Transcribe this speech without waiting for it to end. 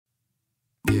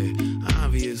Yeah,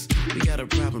 obvious, we got a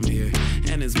problem here.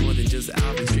 And it's more than just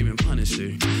Alvin streaming Punisher.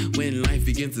 When life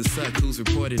begins to suck, who's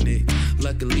reporting it?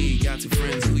 Luckily, you got two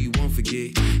friends who you won't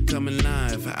forget. Coming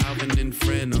live, Alvin and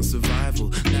Fran on survival.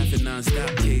 Laughing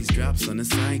non-stop, case drops on a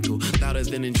cycle. Louder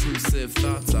than intrusive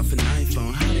thoughts off an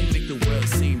iPhone. How they make the world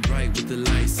seem bright with the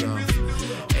lights off?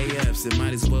 AFs, it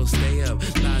might as well stay up.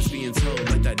 Lies being told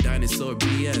like that dinosaur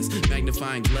BS.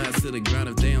 Magnifying glass to the ground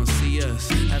if they don't see us.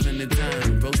 Having the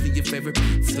time, roasting your favorite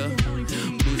pizza.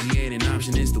 Bougie ain't an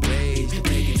option, it's the wage.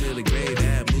 Take it to the grave,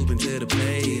 add moving to the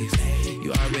place.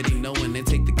 You already know when they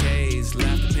take the case.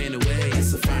 Laugh the pain away,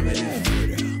 it's affirmative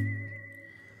murder.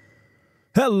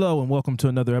 Hello and welcome to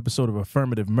another episode of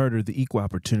Affirmative Murder, the equal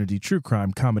opportunity true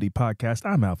crime comedy podcast.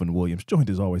 I'm Alvin Williams,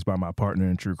 joined as always by my partner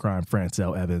in true crime, Fran and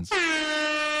Alvin.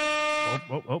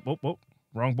 Oh.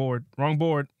 Wrong board.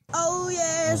 Oh,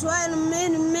 yes, wait a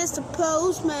minute, Mr.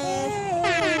 Postman.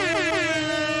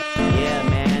 Yeah,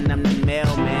 man, I'm the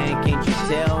mailman. Can't you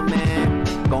tell, man?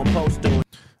 Gonna post to it.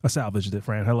 I salvaged it,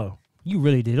 Fran. Hello. You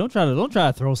really did. Don't try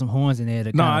to throw some horns in there.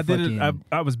 No, I did it.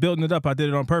 I was building it up. I did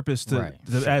it on purpose to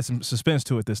add some suspense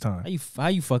to it this time. How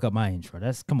you fuck up my intro?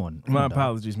 Come on. My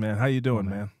apologies, man. How you doing,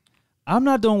 man? I'm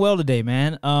not doing well today,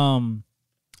 man.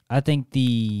 I think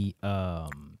the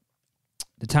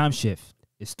time shift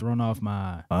is throwing off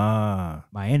my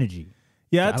energy.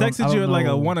 Yeah, I texted you at like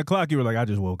 1 o'clock. You were like, I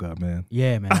just woke up, man.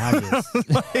 Yeah, man.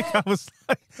 I was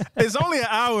like, it's only an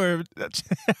hour.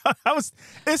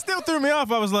 It still threw me off.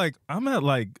 I was like, I'm at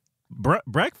like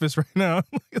breakfast right now.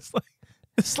 It's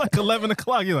like 11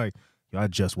 o'clock. You're like, yo, I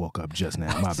just woke up just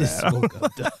now. My bad.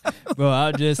 Bro,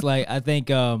 I think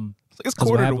it's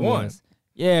quarter to one.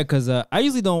 Yeah, because I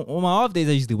usually don't, on my off days,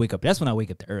 I usually wake up. That's when I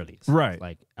wake up the earliest. Right.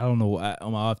 Like, I don't know,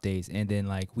 on my off days. And then,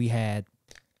 like, we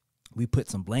put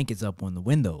some blankets up on the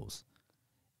windows.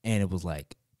 And it was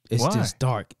like, it's just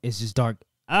dark. It's just dark.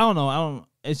 I don't know.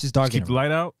 It's just dark. Just keep the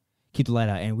light out? Keep the light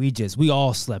out. And we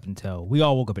all slept we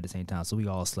all woke up at the same time. So we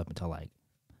all slept until like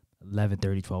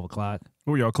 11:30, 12 o'clock.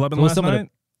 Were y'all clubbing last night?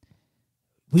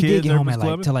 We did get home at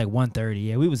till like 1:30.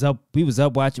 Yeah, we was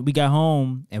up watching. We got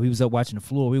home and we was up watching The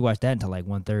Floor. We watched that until like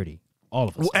 1:30. All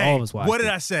of us. Hey, all of us watched. What did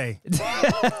I say?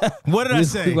 What did I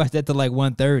say? We watched that till like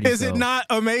 1:30. Is it not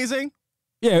amazing?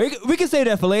 Yeah, we can say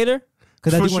that for later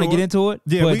because I do want to get into it.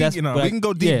 Yeah, we can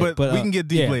go deep, but we can get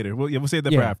deep later. We'll save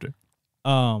that for after.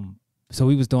 So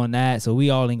we was doing that. So we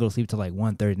all didn't go to sleep till like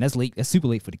 1:30, and that's late. That's super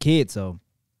late for the kids. So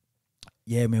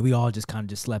yeah, man, we all just kind of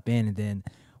just slept in, and then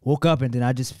woke up, and then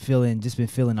I just been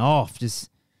feeling off.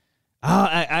 Just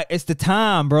it's the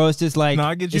time, bro. It's just like, no,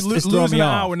 I get you. Losing an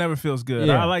hour never feels good.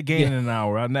 Yeah. I like gaining an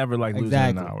hour. I never like losing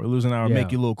an hour. Losing an hour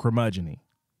make you a little curmudgeon-y.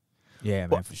 Yeah,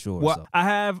 man, for sure. Well, so. I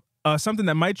have something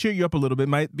that might cheer you up a little bit.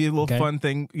 Might be a little fun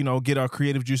thing. Get our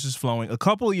creative juices flowing. A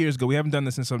couple of years ago, we haven't done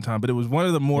this in some time, but it was one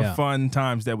of the more fun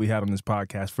times that we had on this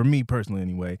podcast for me personally,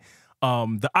 anyway.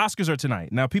 The Oscars are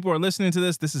tonight. Now, people are listening to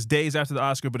this. This is days after the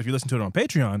Oscar, but if you listen to it on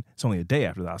Patreon, it's only a day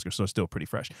after the Oscar, so it's still pretty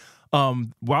fresh.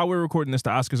 While we're recording this,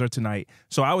 the Oscars are tonight.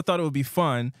 So I thought it would be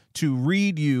fun to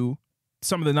read you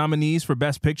some of the nominees for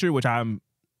Best Picture, which I'm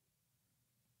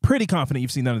pretty confident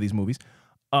you've seen none of these movies.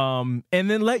 And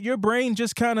then let your brain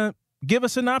just kind of give a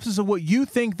synopsis of what you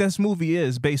think this movie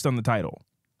is based on the title.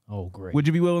 Oh, great. Would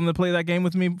you be willing to play that game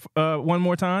with me one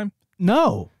more time?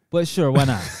 No, but sure, why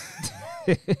not?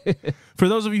 For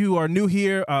those of you who are new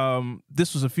here,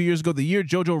 this was a few years ago. The year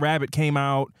Jojo Rabbit came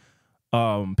out,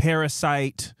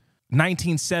 Parasite,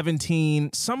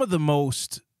 1917, some of the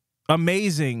most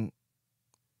amazing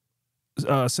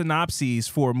synopses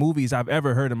for movies I've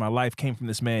ever heard in my life came from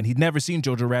this man. He'd never seen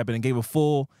Jojo Rabbit and gave a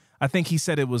full, I think he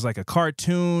said it was like a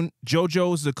cartoon.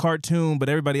 Jojo's a cartoon, but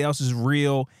everybody else is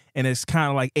real, and it's kind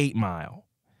of like 8 Mile.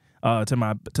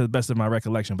 To the best of my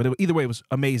recollection, but either way, it was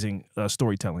amazing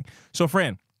storytelling. So,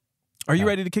 Fran, are you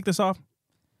ready to kick this off?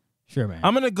 Sure, man.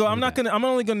 I'm gonna go. I'm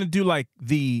only gonna do like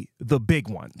the big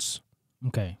ones.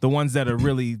 Okay. The ones that are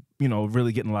really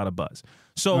really getting a lot of buzz.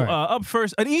 So up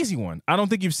first, an easy one. I don't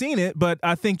think you've seen it, but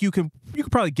I think you could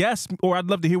probably guess, or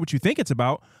I'd love to hear what you think it's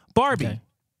about. Barbie. Okay.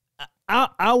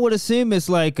 I would assume it's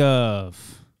like the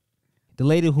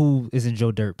lady who is in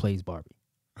Joe Dirt plays Barbie.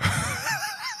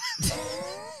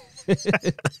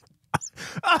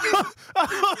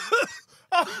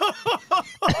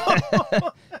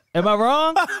 Am I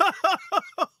wrong?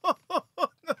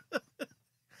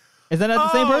 Is that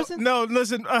not the same person? No,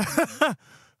 listen.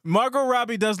 Margot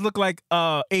Robbie does look like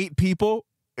 8 people,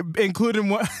 including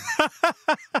one.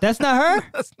 That's not her?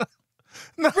 That's not.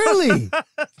 No. Really?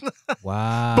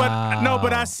 Wow. But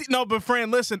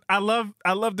Fran, listen. I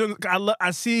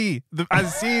see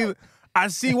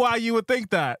why you would think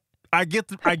that. I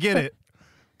get it.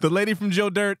 The lady from Joe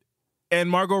Dirt and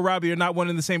Margot Robbie are not one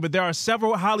and the same, but there are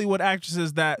several Hollywood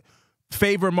actresses that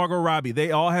favor Margot Robbie.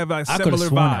 They all have a similar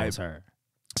vibe. That was her.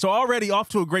 So already off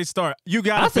to a great start. You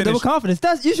got to I said that with confidence.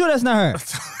 You sure that's not her?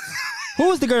 Who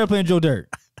was the girl playing Joe Dirt?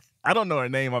 I don't know her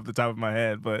name off the top of my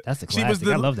head, but that's a classic.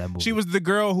 I love that movie. She was the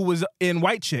girl who was in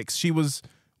White Chicks. She was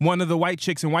one of the white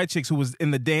chicks in White Chicks who was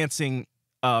in the dancing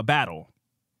battle.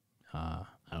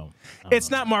 It's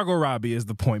not Margot Robbie is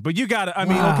the point, but you got to,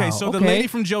 okay, so the lady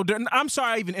from Joe Dirt, I'm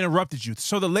sorry I even interrupted you.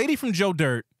 So the lady from Joe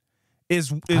Dirt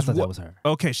is I thought that was her.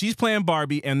 Okay, she's playing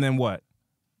Barbie, and then what?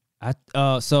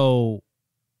 So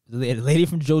the lady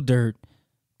from Joe Dirt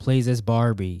plays as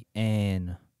Barbie,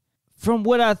 and from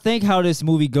what I think how this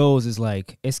movie goes is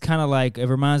like, it's kind of like, it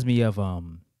reminds me of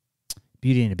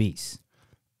Beauty and the Beast.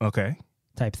 Okay.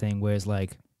 Type thing, where it's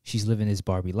like, she's living this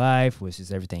Barbie life, which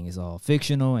is everything is all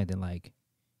fictional, and then like,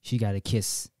 she got to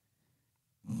kiss,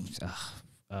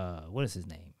 what is his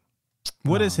name?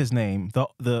 What is his name?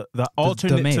 The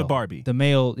alternate male, to Barbie. The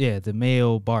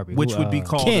male Barbie. Which would be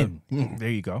called Ken. There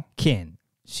you go. Ken.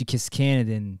 She kissed Ken, and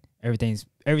then everything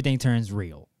turns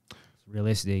real. It's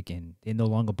realistic, and they're no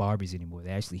longer Barbies anymore.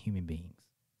 They're actually human beings.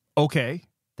 Okay.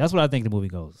 That's what I think the movie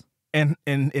goes. And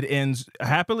it ends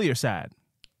happily or sad?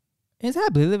 It's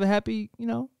happy. They live a happy,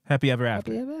 Happy ever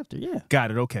after. Happy ever after, yeah. Got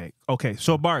it. Okay.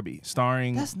 So Barbie,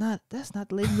 starring. That's not the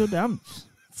lady from Joe Dirt.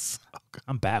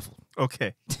 I'm baffled.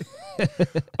 Okay.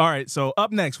 All right. So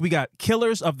up next, we got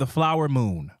Killers of the Flower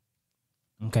Moon.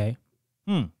 Okay.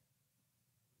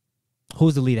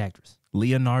 Who's the lead actress?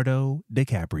 Leonardo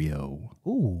DiCaprio.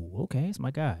 Ooh, okay. It's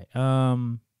my guy.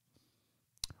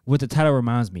 What the title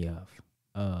reminds me of,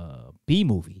 Bee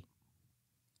Movie.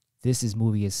 This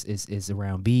movie is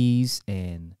around bees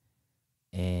and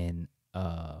this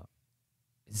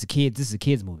is a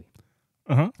kid's movie.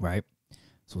 Right?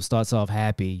 So it starts off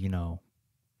happy,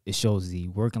 it shows the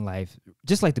working life,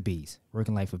 just like the bees,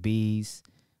 working life of bees.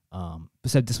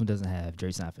 Except this one doesn't have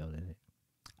Jerry Seinfeld in it.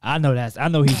 I know he's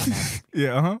in that movie.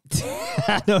 Yeah,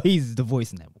 I know he's the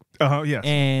voice in that movie. Yes.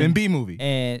 And in Bee Movie.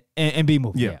 And Bee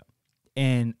Movie, yeah.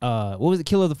 And what was it?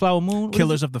 Killer of the Flower Moon?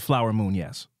 Killers of the Flower Moon,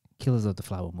 yes. Killers of the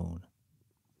Flower Moon.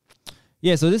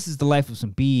 Yeah, so this is the life of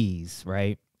some bees,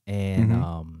 right? And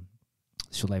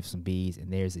show life of some bees,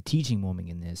 and there's a teaching moment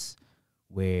in this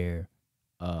where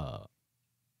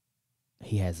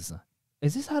he has a son.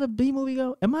 Is this how the Bee Movie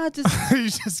go? Am I just you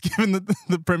just giving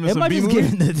the premise am of I Bee just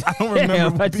Movie? giving I don't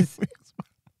remember. I think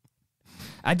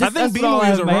Bee Movie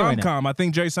is a rom-com. I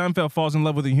think Jerry Seinfeld falls in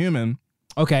love with a human.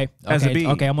 Okay. As a bee.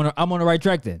 Okay, I'm on the right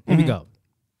track then. Here we go.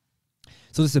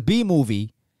 So it's a Bee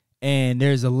Movie, and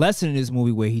there's a lesson in this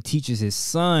movie where he teaches his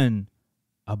son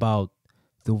about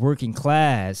the working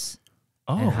class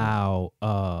and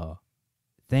how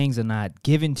things are not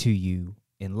given to you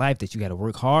in life, that you got to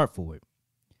work hard for it.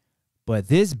 But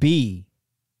this bee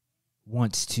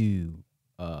wants to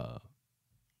go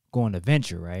on an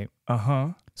adventure, right?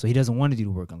 So he doesn't want to do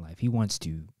the work in life. He wants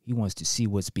to see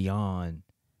what's beyond,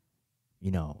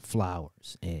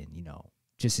 flowers and,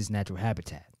 just his natural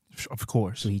habitat. Of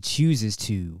course. So he chooses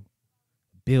to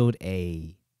build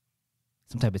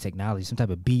some type of technology, some type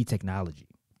of bee technology.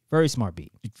 Very smart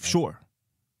bee. Sure.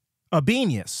 A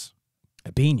beenius.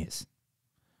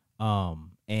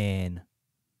 And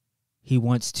he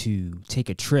wants to take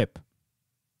a trip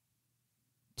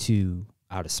to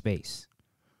outer space.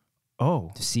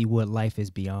 To see what life is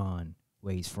beyond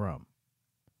where he's from.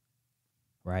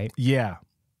 Right? Yeah.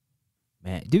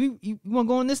 Man, you want to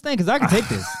go on this thing? Because I can take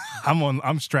this.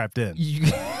 I'm strapped in.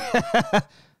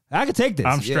 I can take this.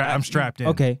 I'm strapped in.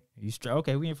 Okay.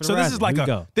 Okay, we in for the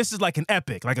ride. This is like an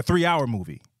epic, like a 3-hour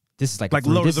movie. This is like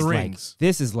Lord of the Rings.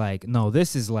 This is like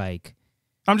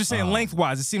I'm just saying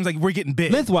lengthwise. It seems like we're getting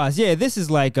big. Lengthwise, yeah. This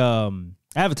is like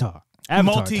Avatar.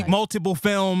 Multiple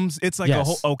films. It's like a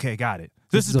whole. Okay, got it.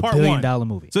 This is part $1 one. billion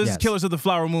movie. So this is Killers of the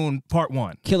Flower Moon part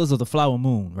 1. Killers of the Flower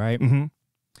Moon, right?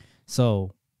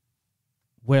 So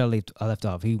where I left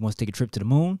off, he wants to take a trip to the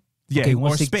moon. Yeah, he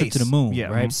wants to take a trip to the moon. Yeah,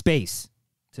 right? Space.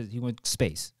 So he went to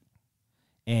space,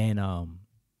 and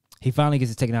he finally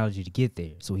gets the technology to get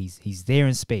there. So he's there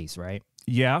in space, right?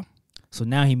 Yeah. So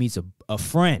now he meets a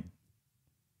friend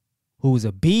who is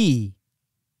a bee,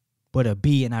 but a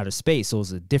bee in outer space. So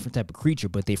it's a different type of creature,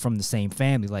 but they're from the same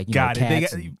family, like cats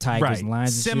and tigers and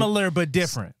lions. And similar shit. But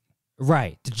different.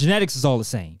 Right. The genetics is all the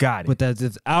same. Got it. But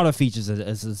the outer features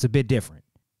is a bit different.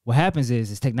 What happens is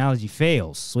his technology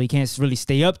fails, so he can't really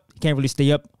stay up. He can't really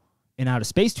stay up in outer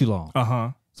space too long.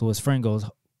 So his friend goes,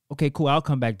 "Okay, cool. I'll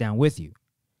come back down with you."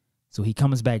 So he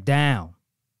comes back down.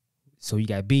 So you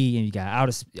got bee and you got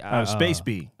outer space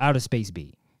bee. Outer space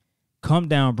bee. Come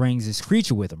down brings this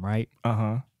creature with him, right?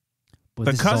 But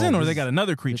But the cousin, or they got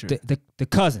another creature? The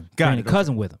cousin. Got the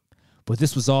cousin with him. But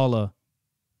this was all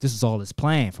his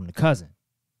plan from the cousin,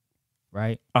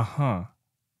 right? Uh-huh.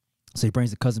 So he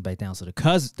brings the cousin back down. So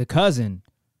the cousin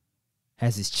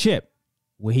has his chip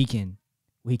where he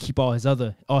keep all his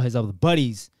other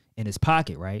buddies in his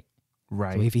pocket, right?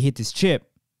 Right. So if he hit this chip,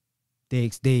 they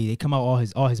come out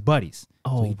all his buddies.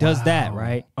 Oh, so he does that,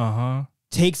 right? Uh-huh.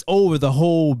 Takes over the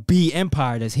whole bee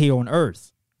empire that's here on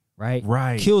Earth, right?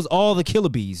 Right. Kills all the killer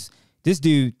bees. This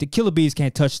dude, the killer bees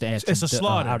can't touch the It's a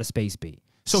slaughter. outer space bee.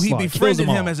 So he befriended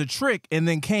him as a trick and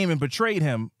then came and betrayed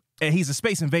him, and he's a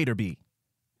Space Invader bee.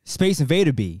 Space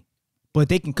Invader bee. But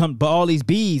they can come, but all these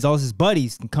bees, all his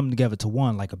buddies can come together to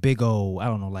one, like a big old, I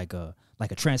don't know, like a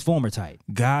transformer type.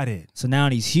 Got it. So now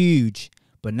he's huge,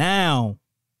 but now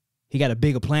he got a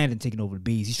bigger plan than taking over the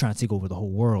bees. He's trying to take over the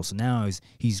whole world. So now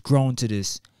he's grown to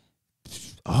this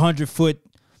 100-foot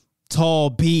tall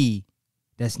bee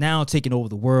that's now taking over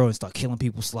the world and start killing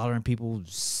people, slaughtering people,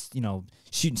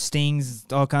 shooting stings,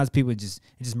 all kinds of people. It just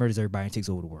murders everybody and takes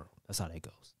over the world. That's how that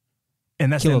goes.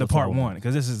 And that's in the part one,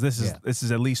 because this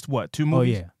is at least what, 2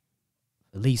 movies? Oh yeah,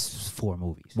 at least 4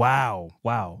 movies. Wow.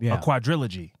 Yeah. A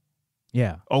quadrilogy.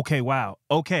 Yeah. Okay, wow.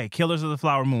 Okay, Killers of the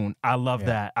Flower Moon. I love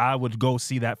that. I would go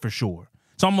see that for sure.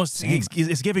 It's almost,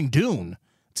 it's giving Dune.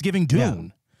 It's giving Dune.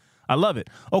 Yeah. I love it.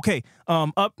 Okay,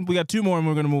 up, we got 2 more and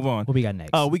we're going to move on. What we got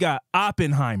next? We got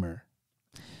Oppenheimer.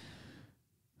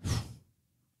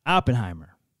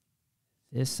 Oppenheimer.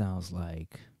 This sounds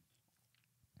like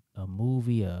a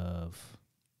movie of,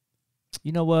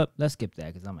 you know what? Let's skip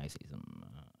that because I might say something.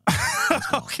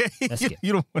 Okay,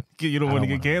 you don't want to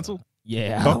get canceled.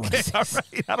 Yeah. Okay. All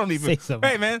right. I don't even.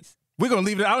 Hey man, we're gonna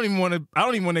leave it. I don't even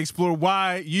want to explore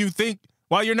why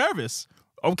you're nervous.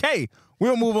 Okay,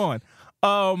 we'll move on.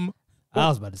 I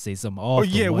was about to say something awful.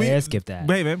 Let's skip that.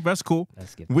 Hey man, that's cool.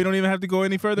 Let's skip. We don't even have to go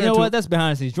any further. You know what? That's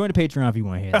behind the scenes. Join the Patreon if you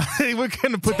want to hear that. We're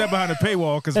gonna put that behind the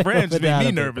paywall because Fran just made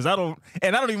me nervous. I don't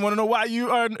even want to know why you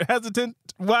are hesitant.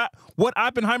 What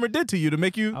Oppenheimer did to you to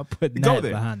make you I'll put go that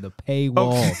there behind the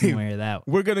paywall if you want to hear that.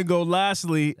 We're gonna go.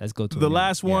 Lastly, let's go to the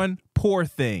last one. Poor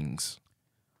Things.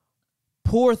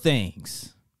 Poor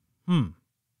Things.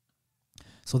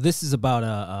 So this is about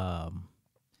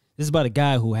a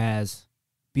guy who has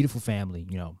beautiful family.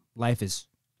 You know, life is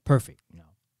perfect. You know.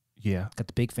 Yeah. Got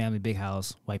the big family, big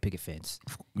house, white picket fence.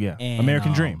 Yeah. And,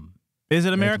 American Dream. Is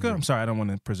it America? Dream. I'm sorry, I don't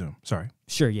want to presume. Sorry.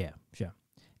 Sure. Yeah. Sure.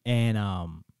 And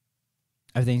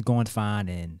everything's going fine,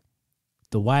 and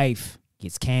the wife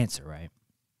gets cancer. Right.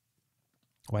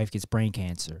 Wife gets brain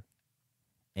cancer,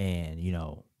 and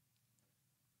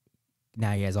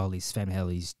now he has all these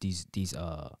family, these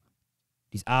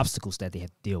obstacles that they have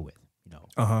to deal with.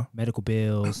 Medical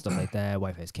bills, stuff like that.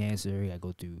 Wife has cancer. He got to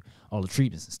go through all the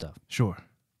treatments and stuff. Sure.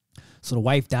 So the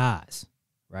wife dies,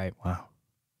 right? Wow.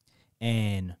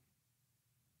 And,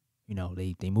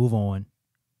 they move on.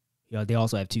 They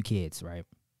also have 2 kids, right?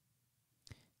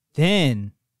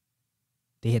 Then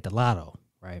they hit the lotto,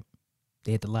 right?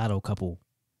 They hit the lotto a couple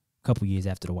years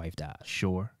after the wife died.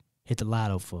 Sure. Hit the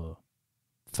lotto for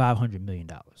 $500 million.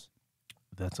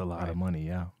 That's a lot of money,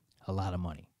 yeah. A lot of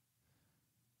money.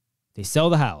 They sell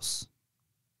the house.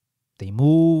 They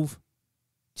move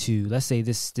to, let's say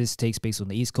this takes place on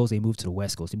the East Coast. They move to the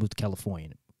West Coast. They move to California.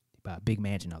 They buy a big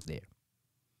mansion out there.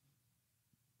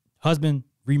 Husband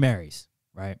remarries,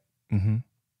 right? Mm-hmm.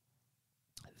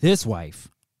 This wife,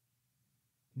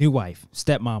 new wife,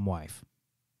 stepmom wife,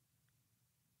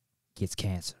 gets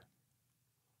cancer.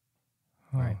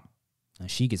 Right? And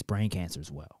she gets brain cancer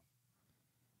as well.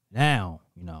 Now,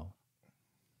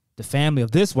 the family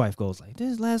of this wife goes like,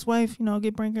 this last wife,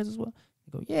 get brain cancer as well.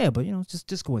 They go, yeah, but it's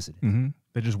just coincidence. Mm-hmm.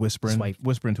 They're just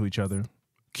whispering to each other.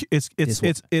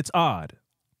 It's odd.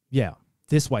 Yeah,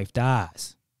 this wife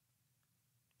dies.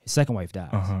 His second wife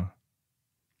dies. A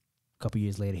couple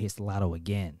years later, hits the lotto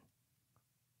again.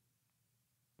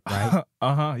 Right?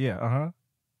 Yeah.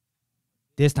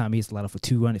 This time he hits the lotto for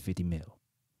 $250 million.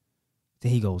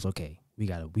 Then he goes, okay,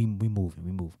 we move.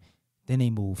 Then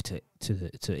they move to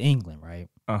England, right?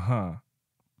 So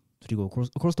they go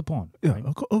across the pond. Yeah, right?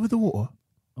 over the water.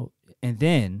 Oh, and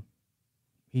then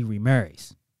he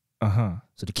remarries. So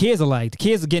the kids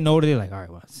are getting older. They're like, all right,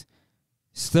 well,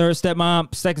 third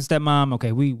stepmom, second stepmom.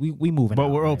 Okay, we moving. But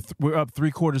out, we're right? up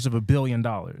 $750 million.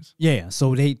 Yeah.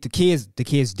 So the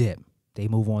kids dip. They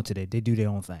move on to they do their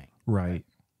own thing. Right.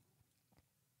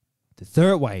 The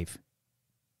third wife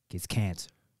gets cancer.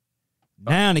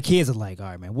 Now the kids are like, all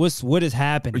right, man, what is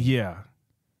happening? Yeah.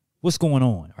 What's going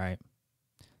on? Right.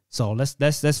 So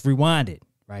let's rewind it.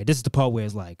 Right. This is the part where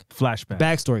it's like flashback.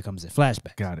 Backstory comes in.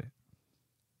 Flashback. Got it.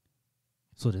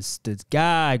 So this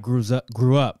guy grew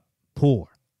up poor.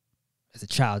 As a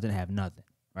child, didn't have nothing,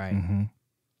 right? Mm-hmm.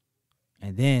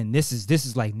 And then this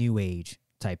is like new age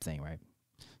type thing, right?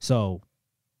 So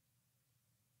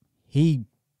he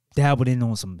dabbled in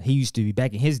on some. He used to be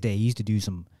back in his day. He used to do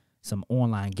some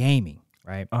online gaming,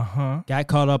 right? Got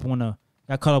caught up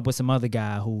with some other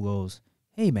guy who goes,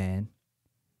 "Hey man,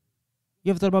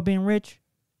 you ever thought about being rich?"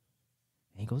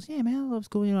 And he goes, "Yeah man, I love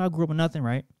school. You know, I grew up with nothing,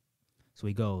 right?" So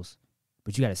he goes,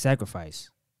 "But you got to sacrifice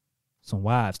some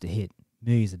wives to hit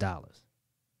millions of dollars."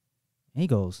 And he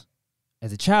goes,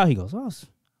 as a child, he goes, "Oh, I'm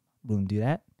willing to do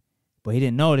that." But he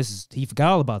didn't know he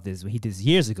forgot all about this. He did this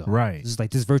years ago. Right. This is like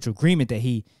this virtual agreement that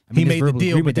he made the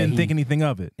deal, but didn't think anything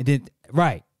of it. And then,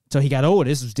 right. So he got older.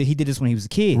 He did this when he was a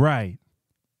kid. Right.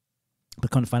 But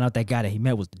come to find out that guy that he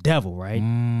met was the devil, right?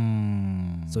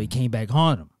 So he came back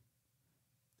on him.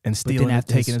 And stealing and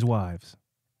taking his wives.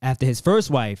 After his first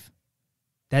wife,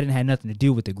 that didn't have nothing to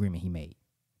do with the agreement he made.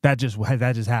 That just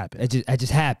happened. That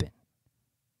just happened.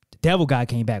 The devil guy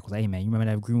came back, was like, "Hey man, you remember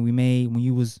that agreement we made when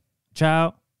you was a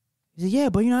child?" He said, "Yeah,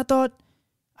 but I thought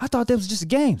that was just a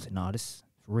game." I said, "No, this is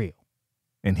for real.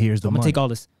 And here's the I'm money. I'm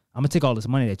gonna take all this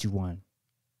money that you won,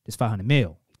 this $500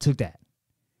 million. He took that.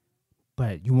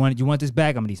 But you want this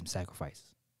back? I'm gonna need some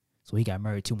sacrifices." So he got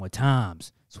married 2 more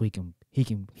times so he can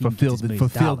fulfill the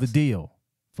deal.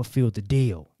 Fulfill the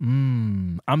deal.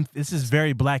 This is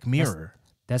very Black Mirror.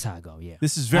 That's how I go. Yeah.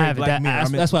 This is very Black Mirror.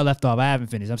 That's why I left off. I haven't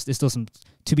finished. There's still some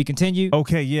to be continued.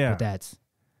 Okay, yeah. But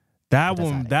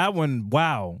that one.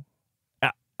 Wow.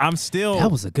 I'm still.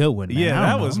 That was a good one, man. Yeah,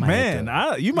 that was, man.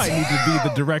 You might need to be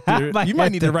the director. You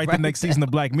might need to write the next season of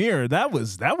Black Mirror. That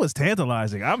was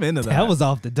tantalizing. I'm into that. That was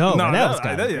off the dome. No, that was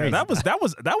crazy.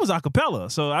 that was a cappella.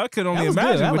 So I could only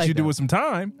imagine what you do with some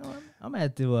time. I'm gonna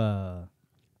have to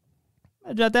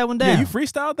jot that one down. Yeah, you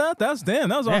freestyled that. That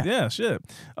was all. Yeah, shit.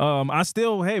 I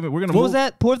still. Hey, we're gonna. What was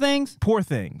that? Poor Things. Poor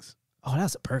Things. Oh,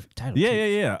 that's a perfect title.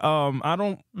 Yeah. I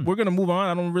don't. We're gonna move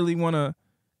on. I don't really want to.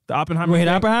 The Oppenheimer. You want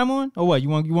to hit Oppenheimer one? Or what? You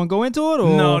want to go into it?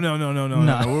 Or? No.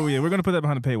 We're gonna put that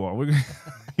behind the paywall.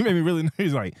 You made me really.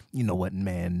 He's like, you know what,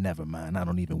 man? Never mind. I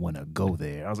don't even want to go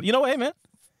there. I was like, you know what, hey man,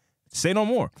 say no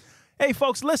more. Hey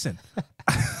folks, listen.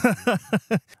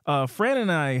 Fran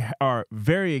and I are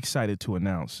very excited to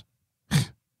announce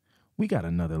we got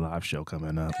another live show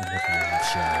coming up.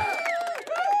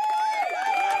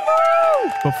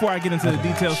 Before I get into the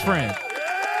details, Fran.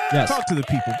 Yes. Talk to the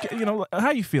people. You know,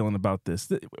 how you feeling about this?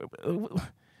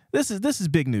 This is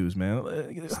big news, man.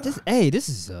 This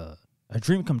is a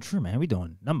dream come true, man. We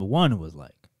doing number one. It was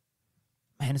like,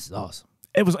 man, this is awesome.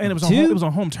 It was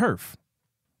on home turf.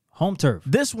 Home turf.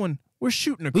 This one we're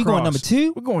shooting across. We going number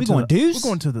 2. We're going Deuce. We're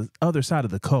going to the other side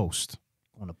of the coast.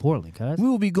 Going to Portland, cuz. We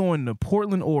will be going to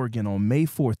Portland, Oregon on May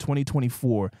 4th,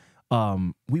 2024.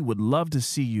 We would love to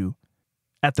see you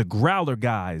at the Growler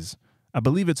Guys. I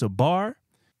believe it's a bar.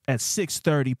 At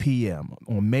 6:30 p.m.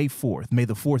 on May 4th. May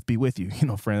the 4th be with you. You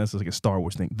know, Fran, this is like a Star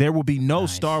Wars thing. There will be no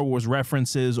Star Wars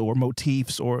references or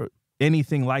motifs or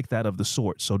anything like that of the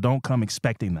sort. So don't come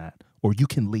expecting that, or you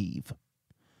can leave.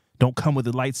 Don't come with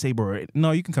a lightsaber.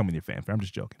 No, you can come with your fanfare. I'm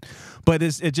just joking. But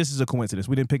it just is a coincidence.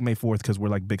 We didn't pick May 4th because we're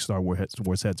like big Star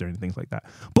Wars heads or anything like that.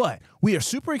 But we are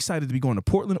super excited to be going to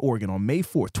Portland, Oregon on May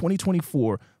 4th,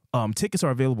 2024. Tickets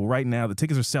are available right now. The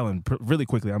tickets are selling really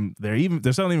quickly.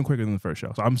 They're selling even quicker than the first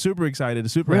show. So I'm super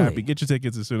excited, super happy. Get your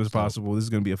tickets as soon as possible. This is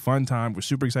going to be a fun time. We're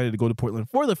super excited to go to Portland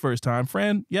for the first time.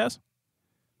 Fran, yes?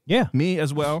 Yeah. Me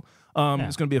as well.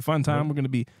 It's going to be a fun time. We're going to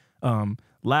be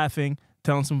laughing,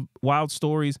 telling some wild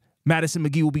stories. Madison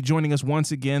McGee will be joining us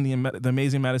once again, the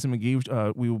amazing Madison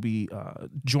McGee. We will be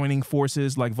joining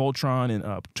forces like Voltron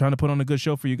and trying to put on a good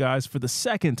show for you guys for the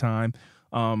second time.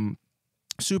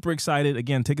 Super excited.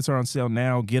 Again, tickets are on sale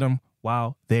now. Get them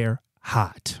while they're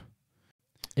hot.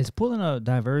 Is Portland a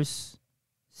diverse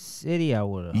city? I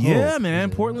would. Yeah, man.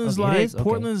 Portland's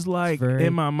like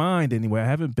in my mind anyway. I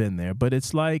haven't been there, but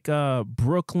it's like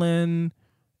Brooklyn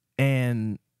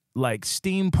and like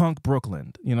steampunk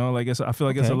Brooklyn. You know, like I feel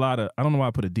like it's a lot of. I don't know why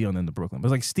I put a D on into Brooklyn, but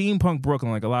it's like steampunk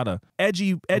Brooklyn, like a lot of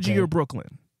edgier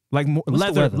Brooklyn, like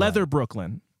leather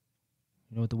Brooklyn.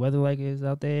 You know what the weather like is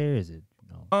out there? Is it?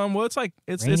 Well, it's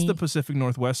the Pacific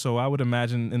Northwest, so I would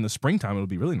imagine in the springtime it'll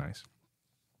be really nice.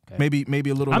 Okay. Maybe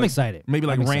a little. I'm excited. Maybe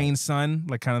like rain, sun,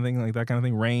 like kind of thing, like that kind of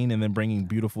thing. Rain and then bringing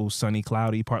beautiful, sunny,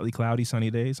 cloudy, partly cloudy,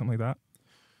 sunny days, something like that.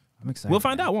 I'm excited. We'll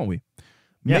find out, won't we?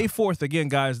 Yeah. May 4th, again,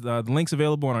 guys. The link's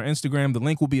available on our Instagram. The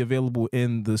link will be available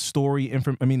in the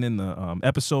in the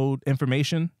episode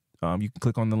information. You can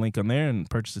click on the link on there and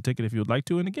purchase a ticket if you would like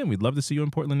to. And again, we'd love to see you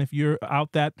in Portland. If you're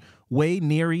out that way,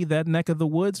 near that neck of the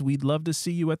woods, we'd love to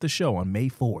see you at the show on May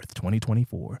 4th,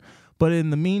 2024. But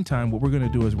in the meantime, what we're going to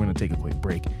do is we're going to take a quick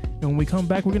break. And when we come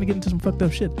back, we're going to get into some fucked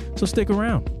up shit. So stick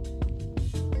around.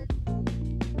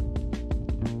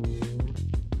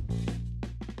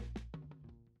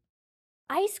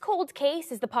 Ice Cold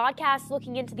Case is the podcast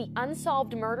looking into the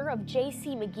unsolved murder of J.C.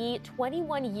 McGee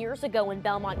 21 years ago in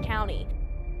Belmont County.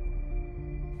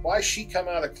 Why is she come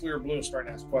out of clear blue and starting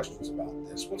to ask questions about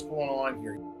this? What's going on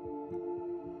here?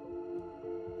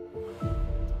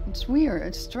 It's weird.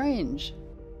 It's strange.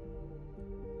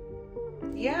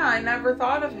 Yeah, I never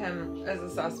thought of him as a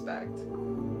suspect.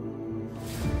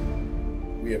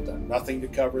 We have done nothing to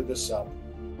cover this up.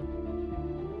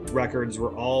 Records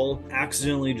were all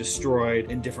accidentally destroyed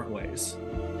in different ways.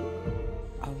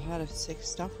 A lot of sick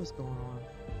stuff was going on.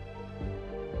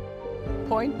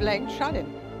 Point blank shot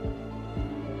him.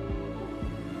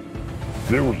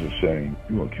 There was a saying,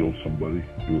 you want to kill somebody,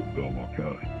 do it in Belmont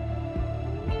County.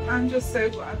 I'm just so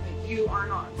glad that you are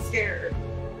not scared.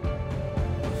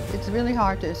 It's really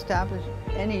hard to establish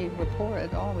any rapport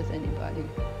at all with anybody.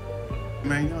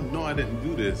 Man, y'all know I didn't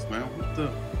do this, man. What the?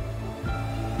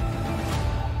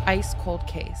 Ice Cold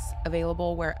Case,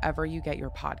 available wherever you get your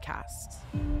podcasts.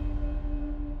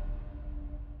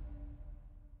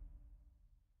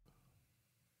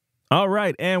 All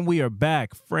right, and we are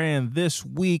back. Fran, this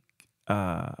week,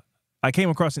 I came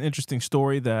across an interesting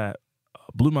story that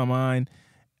blew my mind.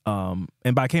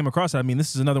 And by came across it, I mean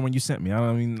this is another one you sent me. I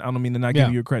don't mean to not give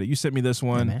you your credit. You sent me this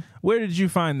one. Yeah, where did you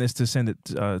find this to send it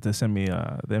to send me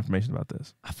the information about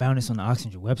this? I found this on the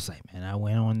Oxygen website, man. I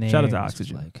went on there. Shout out to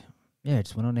Oxygen.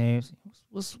 Just went on there.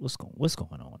 What's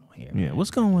going on here? Yeah, man?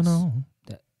 What's going on?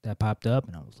 That popped up,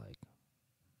 and I was like,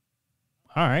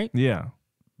 all right, yeah,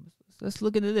 let's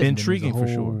look into this. Intriguing for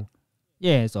sure.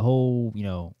 Yeah, it's a whole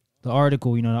the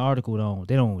article. The article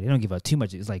don't give out too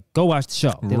much. It's like go watch the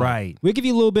show. They're right. Like, we'll give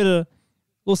you a little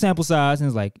sample size, and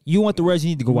it's like you want the rest, you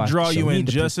need to go watch. Draw the show. you in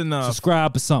just enough.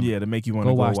 Subscribe or something. Yeah, to make you want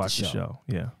to go watch the show.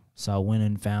 Yeah. So I went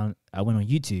on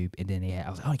YouTube, and then I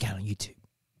was like, oh, I got it on YouTube.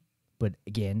 But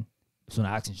again, it's on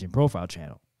the Oxygen profile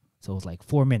channel. So it was like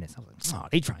 4 minutes. I was like, oh,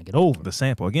 they trying to get over the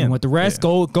sample again. And with the rest,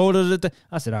 go to the.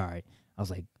 I said, all right. I was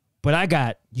like, but I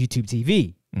got YouTube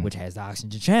TV, which has the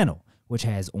Oxygen channel, which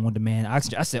has on-demand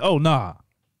Oxygen. I said, oh, nah.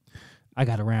 I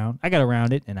got around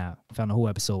it, and I found the whole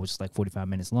episode, which is like 45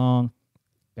 minutes long.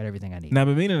 Got everything I need. Now, I've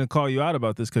been meaning to call you out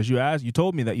about this because you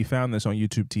told me that you found this on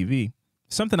YouTube TV,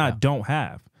 something I don't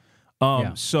have.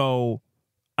 So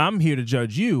I'm here to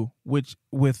judge you. Why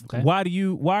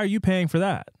are you paying for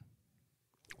that?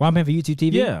 Why I'm paying for YouTube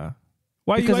TV? Yeah.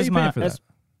 Why are you paying for that?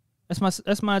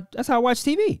 That's how I watch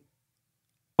TV.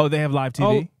 Oh, they have live TV.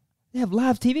 Oh, they have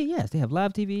live TV. Yes, they have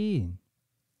live TV.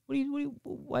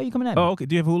 Why are you coming at me? Oh, okay.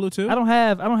 Do you have Hulu too? I don't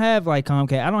have like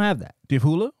Comcast. I don't have that. Do you have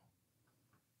Hulu?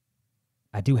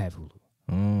 I do have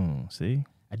Hulu. See?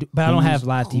 I do, but I don't have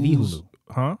live TV Hulu.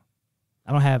 Huh?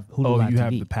 I don't have Hulu. Oh, live you TV.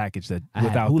 have the package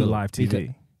without the live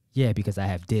TV. Because I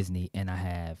have Disney and I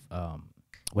have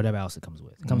whatever else it comes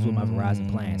with. It comes with my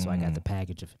Verizon plan, so I got the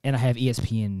package and I have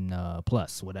ESPN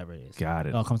Plus, whatever it is. Got it.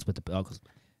 It all comes with the.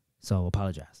 So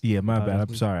apologize. Yeah, my bad.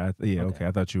 I'm sorry. Okay. I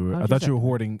thought you were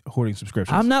hoarding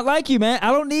subscriptions. I'm not like you, man.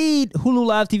 I don't need Hulu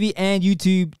Live TV and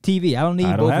YouTube TV. I don't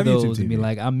need both of those to be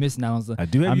like I'm missing out on stuff. I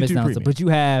do have YouTube Premium. But you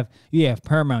have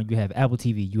Paramount, you have Apple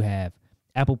TV, you have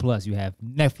Apple Plus, you have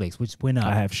Netflix, which went up.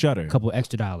 I have Shudder. A couple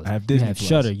extra dollars. I have Disney. You have Plus.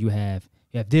 Shudder. You have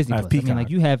Disney I have Plus. Peacock. I mean, like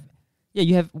you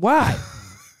have why?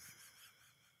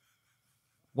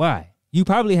 Why? You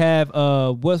probably have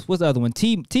what's the other one?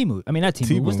 Temu. I mean not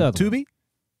Temu. What's the other one? Tubi.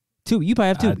 You probably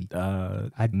have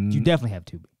Tubi. You definitely have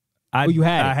Tubi. You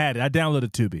had it. I had it. I downloaded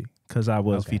Tubi because I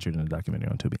was featured in a documentary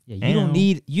on Tubi. Yeah,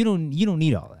 you don't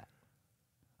need all that.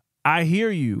 I hear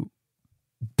you,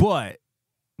 but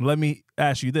let me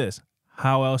ask you this: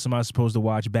 how else am I supposed to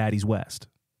watch Baddies West?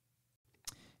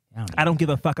 I don't give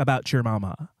a fuck about your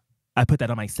mama. I put that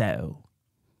on my soul.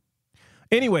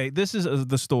 Anyway, this is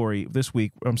the story this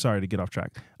week. I'm sorry to get off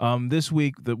track. This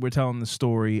week we're telling the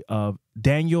story of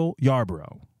Daniel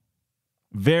Yarbrough.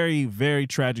 Very, very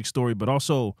tragic story, but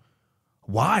also a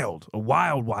wild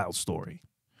story.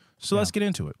 So let's get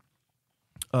into it.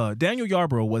 Daniel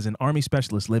Yarbrough was an Army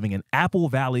specialist living in Apple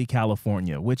Valley,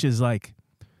 California, which is like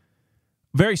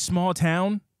very small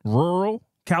town, rural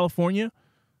California,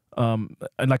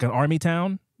 like an army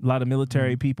town. A lot of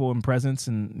military people and presence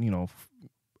and,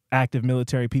 active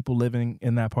military people living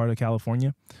in that part of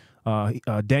California.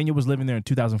 Daniel was living there in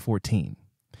 2014.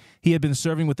 He had been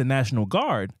serving with the National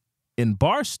Guard in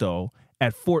Barstow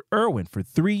at Fort Irwin for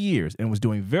 3 years and was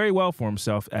doing very well for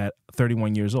himself at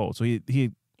 31 years old. So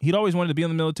he'd always wanted to be in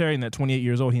the military, and at 28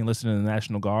 years old, he enlisted in the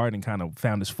National Guard and kind of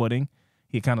found his footing.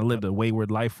 He kind of lived a wayward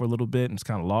life for a little bit and was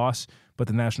kind of lost. But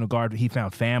the National Guard, he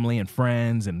found family and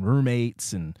friends and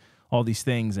roommates and all these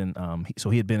things. And so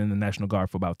he had been in the National Guard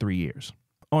for about 3 years.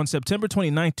 On September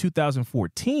 29,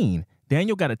 2014,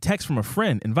 Daniel got a text from a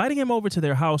friend inviting him over to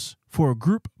their house for a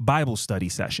group Bible study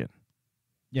session.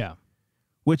 Yeah.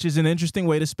 Which is an interesting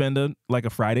way to spend a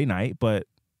Friday night, but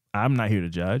I'm not here to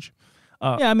judge.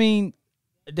 Yeah, I mean,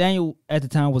 Daniel at the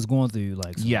time was going through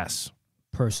like some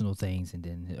personal things, and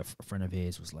then a friend of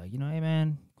his was like, hey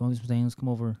man, going through some things, come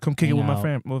over, come kick it with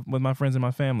my friends and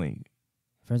my family.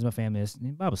 Friends and my family, it's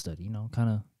Bible study, kind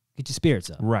of get your spirits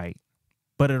up. Right.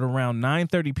 But at around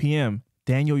 9:30 p.m.,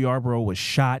 Daniel Yarbrough was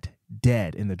shot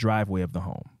dead in the driveway of the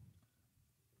home.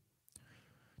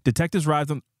 Detectives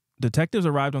arrived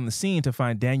on the scene to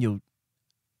find Daniel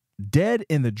dead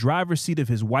in the driver's seat of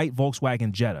his white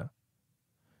Volkswagen Jetta.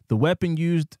 The weapon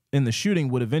used in the shooting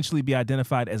would eventually be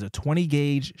identified as a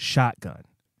 20-gauge shotgun.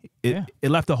 It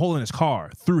left a hole in his car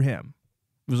through him.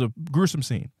 It was a gruesome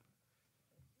scene.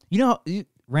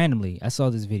 Randomly, I saw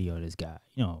this video of this guy.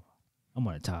 I'm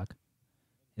going to talk.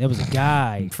 There was a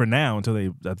guy. For now, until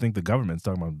I think the government's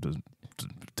talking about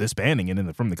disbanding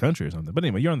it from the country or something. But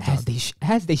anyway, you're on the topic.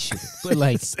 As they should. But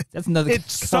that's another it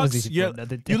sucks. You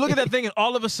look at that thing and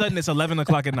all of a sudden it's 11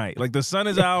 o'clock at night. Like the sun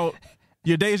is out.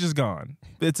 Your day is just gone.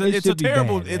 It's a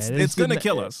terrible. Bad, it's gonna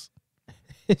kill us.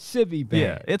 It should be bad.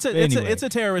 Yeah, it's a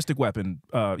terroristic weapon.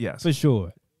 Yes, for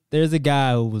sure. There's a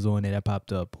guy who was on there that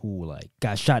popped up who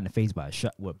got shot in the face by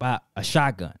a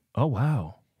shotgun. Oh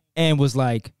wow! And was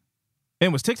like,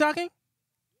 and was TikToking.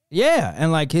 Yeah,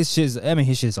 and his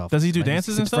shit's off. Does he do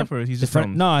dances and stuff, or he's just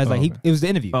no? It's okay. it was the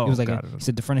interview. Oh, it was like he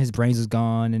said the front of his brains is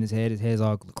gone and his head's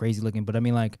all crazy looking. But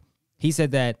he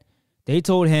said that they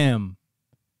told him.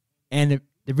 And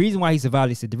the reason why he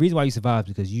survived, he said, the reason why you survived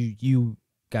is because you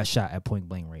got shot at point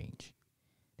blank range.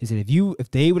 He said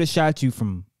if they would have shot you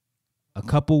from a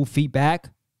couple feet back,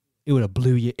 it would have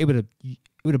blew your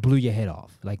head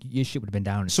off. Like your shit would have been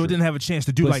down. So it didn't have a chance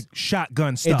to do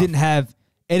shotgun stuff. It didn't have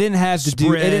a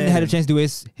chance to do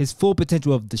his full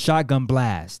potential of the shotgun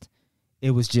blast.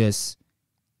 It was just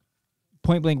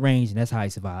point blank range, and that's how he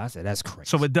survived. I said that's crazy.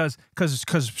 So it does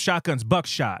because shotguns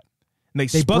buckshot. And they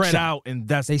spread out, and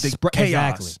that's chaos.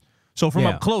 Exactly. So from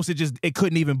up close, it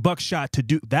couldn't even buckshot to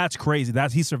do. That's crazy.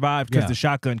 He survived because the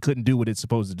shotgun couldn't do what it's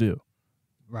supposed to do.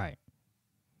 Right.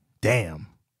 Damn.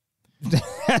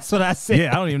 That's what I said.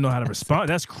 Yeah, I don't even know how to respond.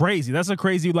 That's crazy. That's a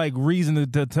crazy reason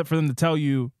for them to tell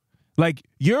you,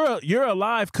 you're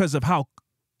alive because of how.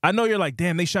 I know you're like,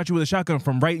 damn, they shot you with a shotgun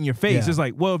from right in your face. It's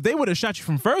like, well, if they would have shot you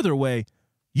from further away,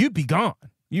 you'd be gone.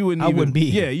 You wouldn't. I wouldn't be.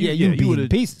 Yeah, you'd be in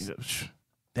pieces.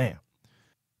 Damn.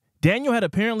 Daniel had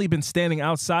apparently been standing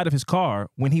outside of his car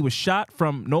when he was shot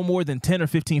from no more than 10 or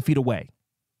 15 feet away.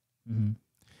 Mm-hmm.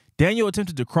 Daniel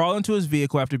attempted to crawl into his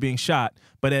vehicle after being shot,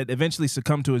 but had eventually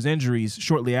succumbed to his injuries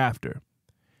shortly after.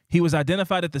 He was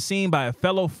identified at the scene by a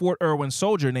fellow Fort Irwin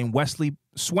soldier named Wesley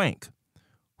Swank,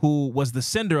 who was the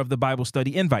sender of the Bible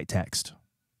study invite text.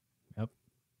 Yep.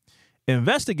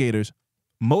 Investigators,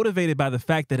 motivated by the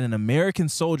fact that an American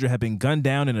soldier had been gunned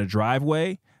down in a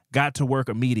driveway, got to work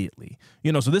immediately.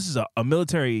 So this is a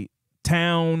military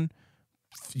town.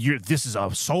 This is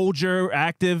a soldier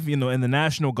active, in the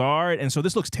National Guard. And so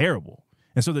this looks terrible.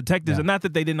 And so the detectives, and not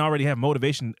that they didn't already have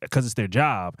motivation because it's their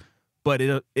job, but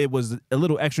it was a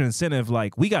little extra incentive.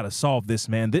 Like, we got to solve this,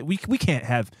 man. We can't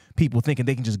have people thinking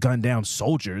they can just gun down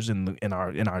soldiers in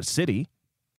our city.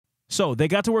 So they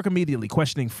got to work immediately,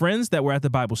 questioning friends that were at the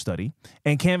Bible study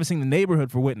and canvassing the neighborhood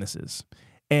for witnesses.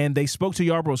 And they spoke to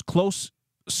Yarbrough's close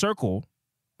circle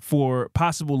for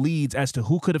possible leads as to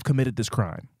who could have committed this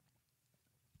crime.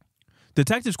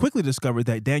 Detectives quickly discovered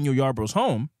that Daniel Yarbrough's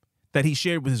home, that he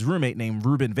shared with his roommate named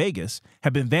Ruben Vegas,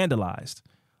 had been vandalized.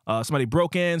 Somebody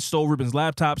broke in, stole Ruben's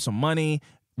laptop, some money,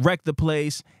 wrecked the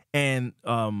place, and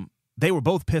they were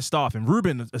both pissed off. And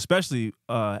Ruben, especially,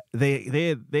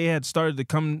 they had started to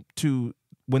come to,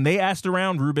 when they asked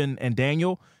around Ruben and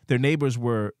Daniel, their neighbors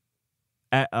were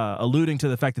alluding to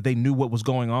the fact that they knew what was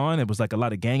going on. It was like a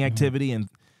lot of gang activity, and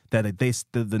that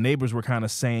the neighbors were kind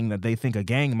of saying that they think a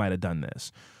gang might have done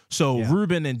this. So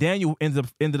Ruben and Daniel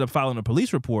ended up filing a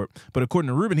police report. But according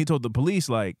to Ruben, he told the police,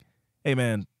 like, hey,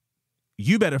 man,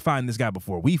 you better find this guy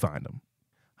before we find him.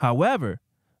 However,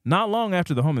 not long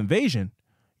after the home invasion,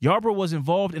 Yarbrough was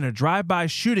involved in a drive-by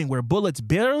shooting where bullets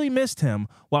barely missed him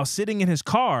while sitting in his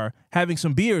car having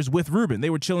some beers with Ruben. They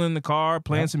were chilling in the car,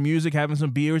 playing some music, having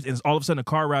some beers, and all of a sudden a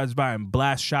car rides by and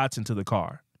blasts shots into the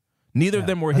car. Neither of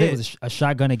them were hit. It was a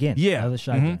shotgun again. Yeah. Another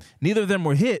shotgun. Neither of them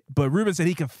were hit, but Ruben said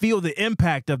he could feel the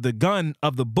impact of the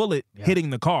bullet hitting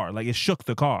the car. Like, it shook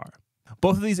the car.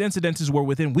 Both of these incidences were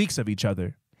within weeks of each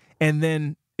other. And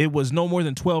then it was no more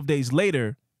than 12 days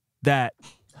later that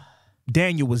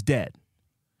Daniel was dead.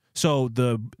 So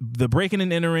the breaking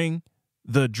and entering,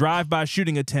 the drive-by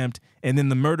shooting attempt, and then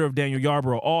the murder of Daniel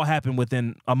Yarborough all happened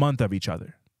within a month of each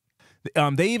other.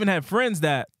 They even had friends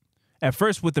that, at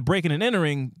first with the breaking and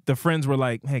entering, the friends were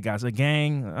like, hey guys, a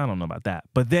gang? I don't know about that.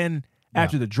 But then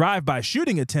after the drive-by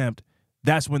shooting attempt,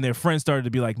 that's when their friends started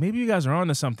to be like, maybe you guys are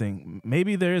onto something.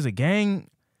 Maybe there is a gang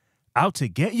out to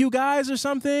get you guys or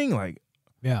something. Like,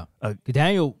 yeah.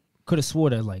 Daniel could have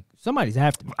swore that, like, somebody's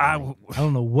after me. I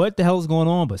don't know what the hell is going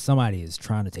on, but somebody is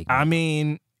trying to take me. I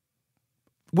mean,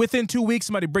 within 2 weeks,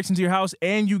 somebody breaks into your house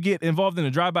and you get involved in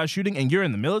a drive-by shooting and you're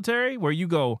in the military where you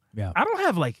go, I don't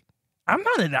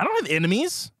have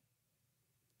enemies.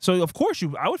 So of course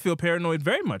I would feel paranoid,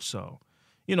 very much so.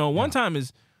 You know, one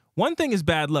thing is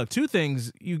bad luck. Two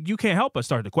things, you can't help but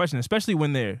start to question, especially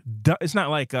when it's not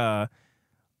like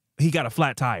he got a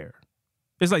flat tire.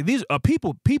 It's like these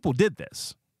people did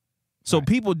this. So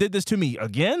people did this to me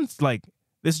again. It's like,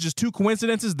 this is just two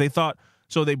coincidences. They thought,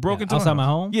 so they broke into outside my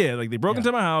home. Yeah, like they broke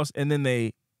into my house and then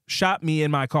they shot me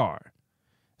in my car.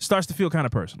 Starts to feel kind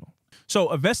of personal.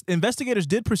 So investigators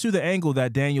did pursue the angle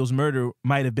that Daniel's murder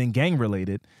might have been gang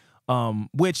related,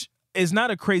 which is not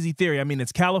a crazy theory. I mean,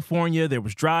 it's California. There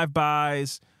was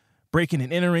drive-bys, breaking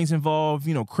and enterings involved,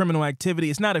 criminal activity.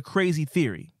 It's not a crazy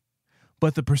theory.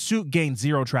 But the pursuit gained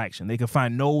zero traction. They could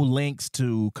find no links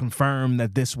to confirm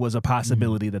that this was a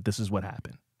possibility, that this is what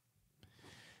happened.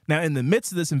 Now, in the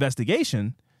midst of this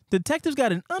investigation, detectives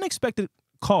got an unexpected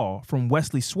call from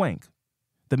Wesley Swank,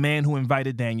 the man who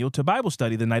invited Daniel to Bible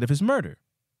study the night of his murder.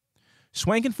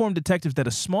 Swank informed detectives that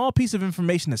a small piece of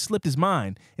information had slipped his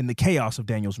mind in the chaos of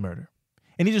Daniel's murder.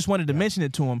 And he just wanted to mention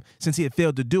it to him since he had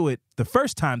failed to do it the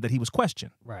first time that he was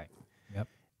questioned. Right. Yep.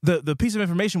 The piece of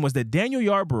information was that Daniel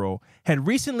Yarborough had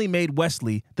recently made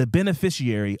Wesley the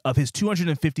beneficiary of his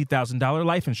 $250,000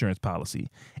 life insurance policy.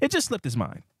 It just slipped his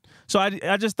mind. So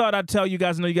I just thought I'd tell you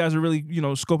guys. I know you guys are really,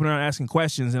 scoping around asking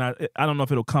questions, and I don't know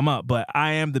if it'll come up, but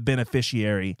I am the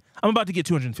beneficiary. I'm about to get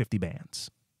 250 bands.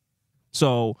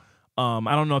 So I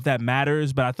don't know if that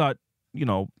matters, but I thought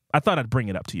I'd bring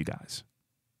it up to you guys.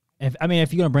 If you're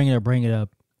gonna bring it up.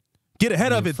 Get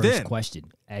ahead of it first then.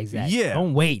 Question. Exactly. Yeah.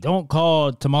 Don't wait. Don't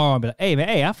call tomorrow and be like, hey,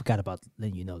 man, I forgot about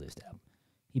letting you know this stuff.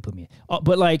 He put me in. Oh,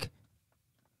 but like,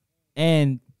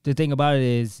 and the thing about it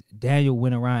is Daniel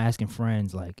went around asking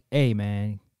friends like, hey,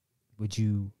 man, would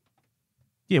you.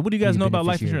 Yeah, what do you guys know about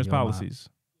life insurance policies?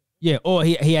 Yeah, or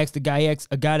he asked a guy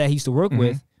that he used to work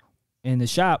with in the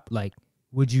shop, like,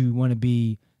 would you want to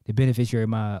be the beneficiary of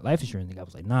my life insurance? And the guy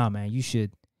was like, nah, man, you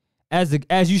should, as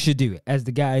you should do it. As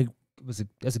the guy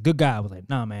as a good guy, I was like,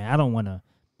 nah, man, I don't want to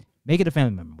make it a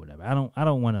family member, whatever. I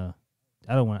don't want to do that.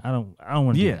 I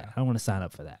don't want to sign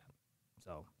up for that.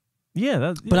 So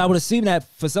but I would assume that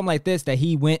for something like this, that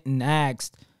he went and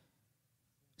asked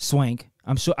Swank.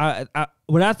 I'm sure.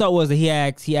 What I thought was that he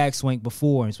asked Swank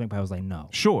before, and Swank probably was like, no.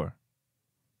 Sure.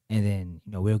 And then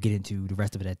we'll get into the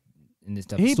rest of it in this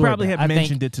stuff. He probably had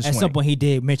mentioned it to Swank. At some point he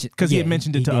did mention, because he had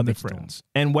mentioned it to other friends.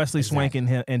 And Wesley Swank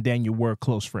and Daniel were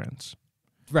close friends.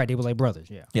 Right, they were like brothers,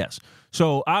 yeah. Yes.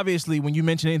 So obviously when you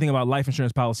mention anything about life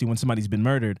insurance policy when somebody's been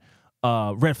murdered,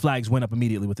 red flags went up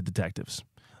immediately with the detectives.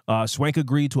 Swank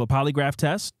agreed to a polygraph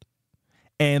test,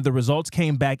 and the results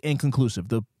came back inconclusive.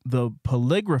 The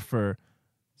polygrapher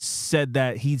said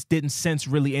that he didn't sense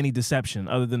really any deception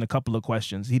other than a couple of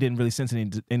questions. He didn't really sense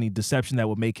any deception that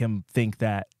would make him think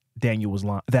that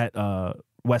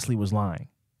Wesley was lying.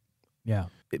 Yeah.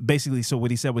 Basically, so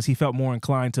what he said was he felt more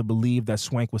inclined to believe that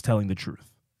Swank was telling the truth.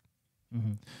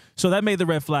 Mm-hmm. So that made the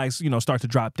red flags, start to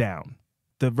drop down.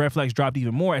 The red flags dropped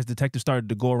even more as detectives started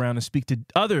to go around and speak to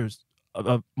others,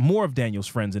 more of Daniel's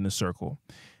friends in the circle,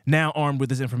 now armed with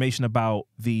this information about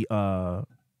the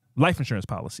life insurance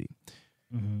policy.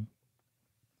 Mm-hmm.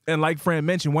 And like Fran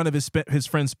mentioned, one of his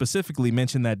friends specifically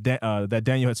mentioned that that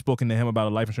Daniel had spoken to him about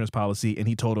a life insurance policy, and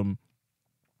he told him,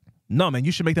 no, man,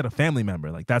 you should make that a family member.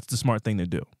 Like, that's the smart thing to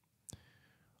do.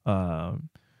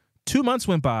 2 months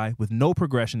went by with no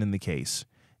progression in the case.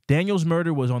 Daniel's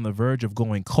murder was on the verge of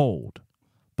going cold,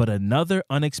 but another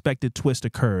unexpected twist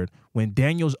occurred when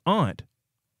Daniel's aunt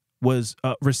was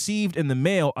received in the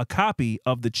mail a copy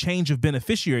of the change of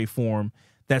beneficiary form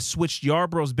that switched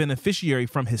Yarborough's beneficiary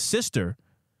from his sister,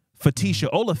 Fatisha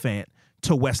Oliphant,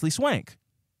 to Wesley Swank.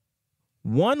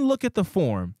 One look at the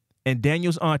form, and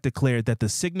Daniel's aunt declared that the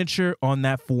signature on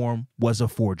that form was a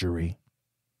forgery.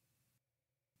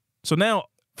 So now,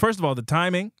 first of all, the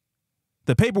timing,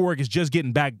 the paperwork is just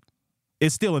getting back.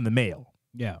 It's still in the mail.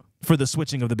 Yeah. For the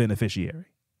switching of the beneficiary.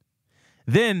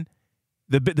 Then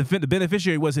The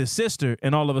beneficiary was his sister,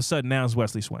 and all of a sudden now it's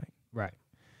Wesley Swank. Right.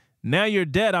 Now you're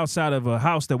dead outside of a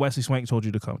house that Wesley Swank told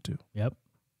you to come to. Yep.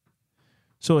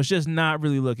 So it's just not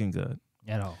really looking good.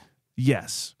 At all.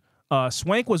 Yes.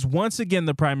 Swank was once again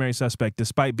the primary suspect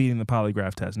despite beating the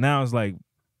polygraph test. Now it's like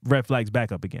red flags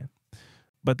back up again.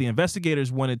 But the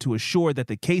investigators wanted to assure that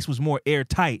the case was more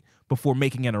airtight before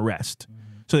making an arrest.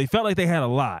 So they felt like they had a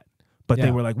lot, but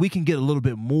they were like, we can get a little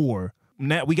bit more.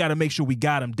 Now we got to make sure we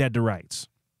got him dead to rights.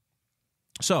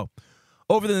 So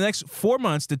over the next 4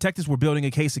 months, detectives were building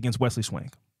a case against Wesley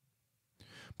Swank.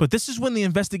 But this is when the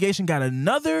investigation got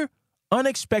another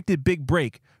unexpected big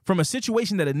break from a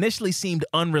situation that initially seemed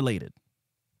unrelated.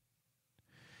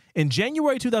 In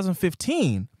January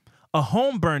 2015, a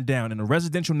home burned down in a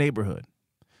residential neighborhood.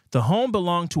 The home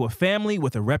belonged to a family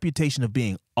with a reputation of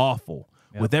being awful,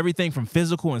 with everything from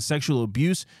physical and sexual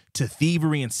abuse to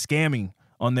thievery and scamming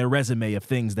on their resume of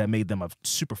things that made them a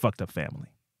super fucked up family.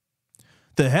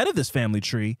 The head of this family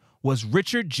tree was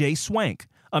Richard J. Swank,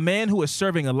 a man who is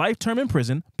serving a life term in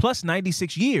prison plus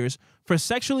 96 years for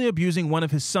sexually abusing one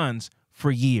of his sons for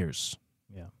years.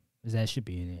 Yeah. That should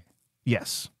be in it.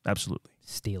 Yes, absolutely.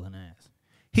 Stealing ass.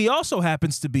 He also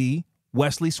happens to be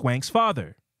Wesley Swank's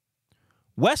father.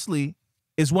 Wesley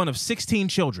is one of 16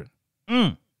 children.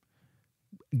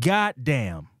 God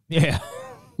damn. Yeah.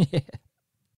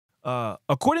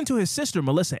 According to his sister,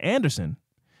 Melissa Anderson,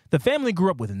 the family grew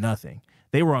up with nothing.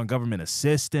 They were on government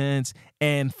assistance,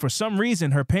 and for some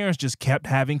reason, her parents just kept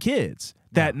having kids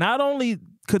that not only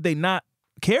could they not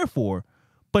care for,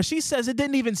 but she says it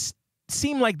didn't even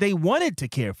seem like they wanted to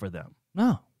care for them.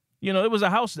 No. You know, it was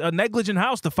a negligent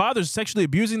house. The father's sexually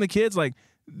abusing the kids,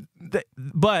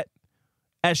 but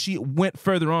as she went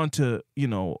further on to,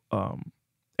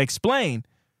 explain,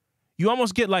 you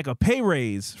almost get like a pay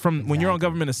raise from when you're on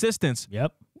government assistance.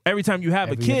 Yep. Every time you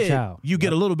have a kid, you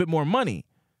get a little bit more money.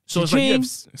 So it's like you have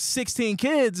 16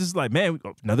 kids. It's like, man,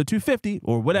 another 250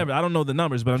 or whatever. I don't know the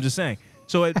numbers, but I'm just saying.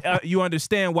 So you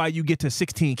understand why you get to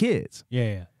 16 kids.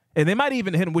 Yeah. And they might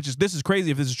even hit them, this is crazy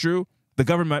if this is true. The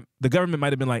government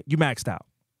might have been like, you maxed out.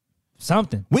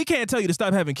 Something. We can't tell you to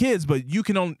stop having kids, but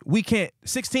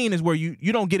 16 is where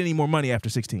you don't get any more money after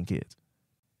 16 kids.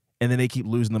 And then they keep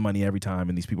losing the money every time,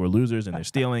 and these people are losers, and they're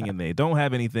stealing, and they don't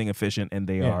have anything efficient, and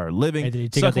they are living,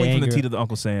 suckling from the teat of the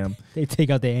Uncle Sam. They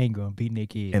take out their anger and beating their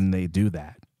kids. And they do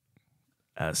that.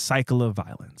 A cycle of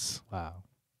violence. Wow.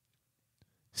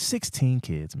 16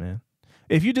 kids, man.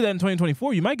 If you do that in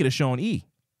 2024, you might get a show on E!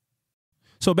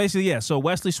 So basically, so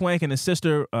Wesley Swank and his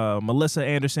sister, Melissa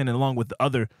Anderson, and along with the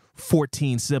other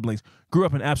 14 siblings, grew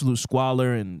up in absolute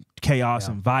squalor and chaos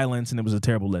and violence, and it was a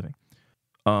terrible living.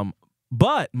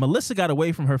 But Melissa got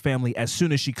away from her family as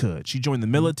soon as she could. She joined the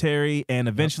military and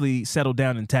eventually settled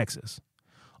down in Texas.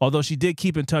 Although she did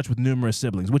keep in touch with numerous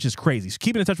siblings, which is crazy.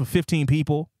 Keeping in touch with 15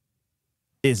 people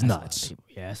is nuts.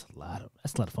 Yeah, that's a lot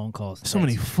of phone calls. So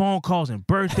many phone calls and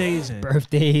birthdays and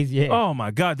yeah. Oh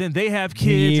my God! Then they have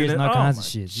kids and all kinds of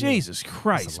shit. Jesus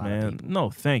Christ, man! No,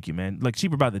 thank you, man. Like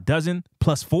cheaper by the dozen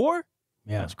plus 4.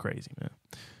 Yeah, that's crazy, man.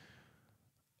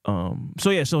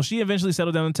 So she eventually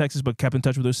settled down in Texas, but kept in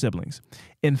touch with her siblings.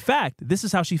 In fact, this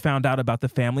is how she found out about the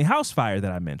family house fire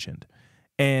that I mentioned,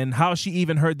 and how she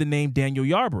even heard the name Daniel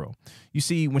Yarbrough. You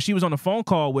see, when she was on a phone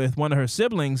call with one of her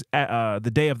siblings at the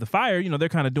day of the fire, they're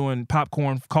kind of doing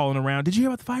popcorn, calling around. Did you hear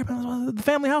about the fire? The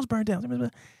family house burned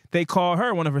down. They call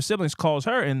her. One of her siblings calls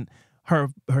her, and her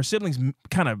siblings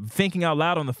kind of thinking out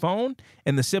loud on the phone,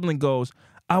 and the sibling goes,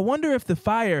 "I wonder if the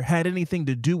fire had anything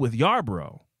to do with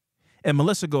Yarbrough." And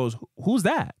Melissa goes, "Who's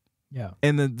that?" Yeah.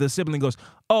 And the sibling goes,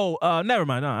 "Oh, never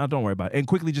mind. No, don't worry about it." And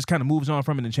quickly just kind of moves on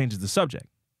from it and changes the subject.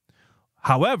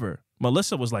 However,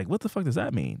 Melissa was like, "What the fuck does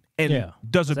that mean?" And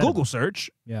does a Google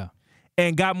search. Yeah.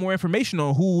 And got more information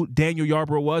on who Daniel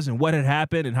Yarbrough was and what had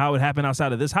happened and how it happened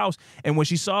outside of this house. And when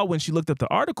she looked up the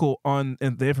article and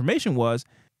the information was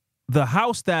the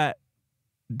house that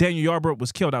Daniel Yarbrough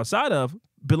was killed outside of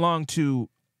belonged to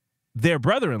their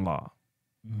brother-in-law.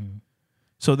 Mm-hmm.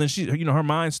 So then her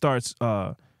mind starts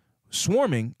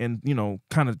swarming and,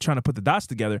 kind of trying to put the dots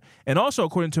together. And also,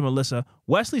 according to Melissa,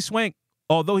 Wesley Swank,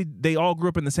 although they all grew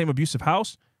up in the same abusive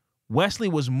house, Wesley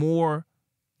was more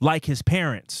like his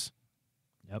parents.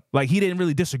 Yep. Like he didn't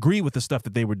really disagree with the stuff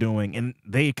that they were doing, and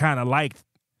they kind of liked.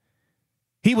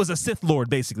 He was a Sith Lord,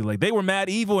 basically. Like they were mad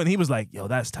evil, and he was like, "Yo,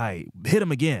 that's tight. Hit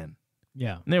him again."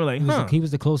 Yeah. And they were like, he was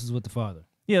the closest with the father.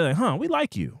 Yeah, like, we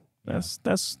like you.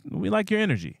 We like your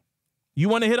energy. You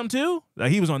want to hit him too?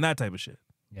 Like he was on that type of shit.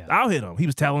 Yeah. I'll hit him. He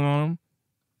was telling on him.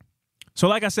 So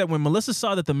like I said, when Melissa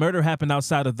saw that the murder happened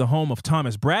outside of the home of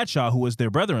Thomas Bradshaw, who was their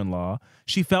brother-in-law,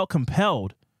 she felt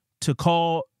compelled to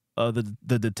call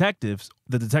the detective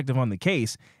on the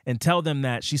case, and tell them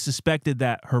that she suspected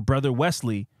that her brother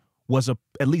Wesley was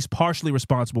at least partially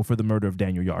responsible for the murder of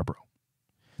Daniel Yarbrough.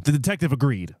 The detective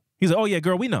agreed. He's like, "Oh yeah,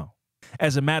 girl, we know."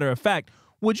 As a matter of fact,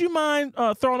 would you mind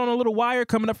throwing on a little wire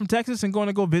coming up from Texas and going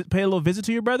to go pay a little visit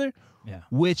to your brother? Yeah,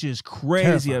 which is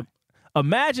crazy.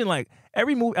 Imagine like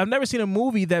every movie. I've never seen a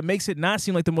movie that makes it not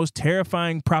seem like the most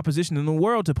terrifying proposition in the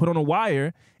world to put on a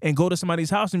wire and go to somebody's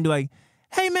house and be like,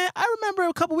 "Hey man, I remember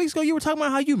a couple weeks ago you were talking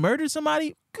about how you murdered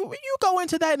somebody. Can you go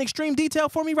into that in extreme detail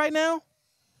for me right now?"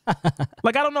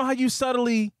 Like, I don't know how you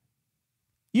subtly,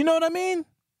 you know what I mean?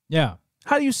 Yeah.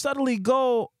 How do you subtly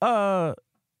go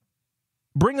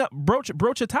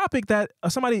broach a topic that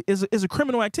somebody is a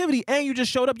criminal activity, and you just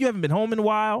showed up, you haven't been home in a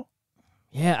while.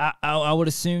 Yeah, I would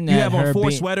assume that you have on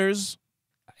 4 sweaters.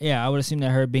 Yeah, I would assume that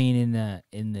her being in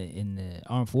the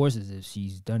armed forces, if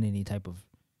she's done any type of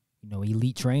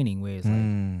elite training where it's like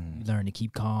you learn to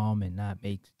keep calm and not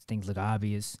make things look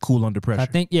obvious, cool under pressure. I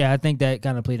think that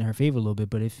kind of played in her favor a little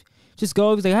bit. But if just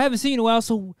go, it's like, I haven't seen you in a while,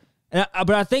 so but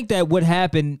I think that what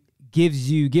happened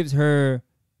gives her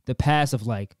the pass of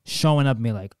like showing up and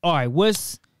be like, all right,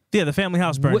 the family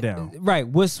house burned down. Right.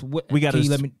 We got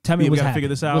to tell me what's happening. Figure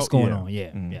this out. What's going on?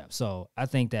 Yeah. Yeah. So I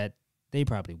think that they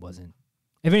probably wasn't.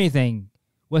 If anything,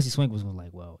 Wesley Swink was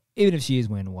like, well, even if she is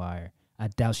wearing the wire, I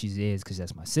doubt she is because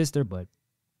that's my sister. But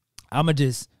I'm gonna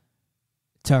just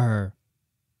tell her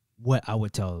what I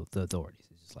would tell the authorities.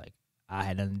 It's just like, I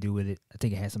had nothing to do with it. I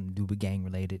think it had something to do with gang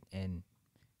related, and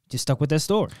just stuck with that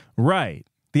story. Right.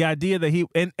 The idea that he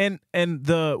and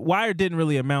the wire didn't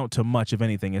really amount to much, if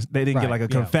anything. They didn't get like a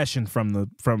confession from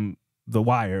the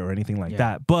wire or anything like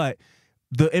that. But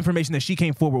the information that she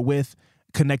came forward with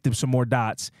connected some more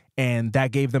dots, and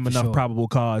that gave them enough probable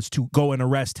cause to go and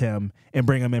arrest him and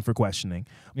bring him in for questioning.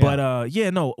 Yeah.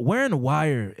 But wearing a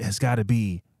wire has got to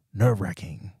be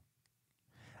nerve-wracking.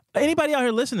 Anybody out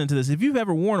here listening to this, if you've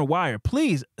ever worn a wire,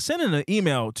 please send in an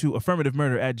email to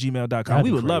affirmativemurder@gmail.com.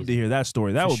 We would love to hear that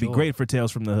story. That would be great for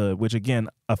Tales from the Hood, which again,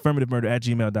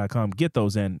 affirmativemurder@gmail.com. Get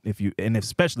those in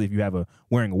especially if you have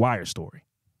wearing a wire story.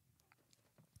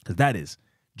 Because that is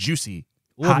juicy.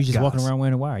 Or if you're just walking around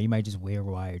wearing a wire, you might just wear a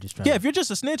wire. If you're just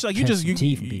a snitch, like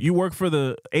you work for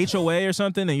the HOA or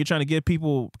something, and you're trying to get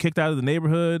people kicked out of the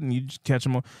neighborhood, and you just catch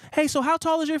them on, hey, so how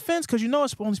tall is your fence? Because it's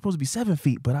only supposed to be 7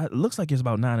 feet, but it looks like it's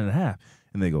about 9.5.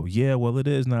 And they go, yeah, well, it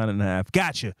is 9.5.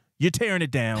 Gotcha. You're tearing it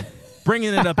down,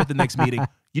 bringing it up at the next meeting.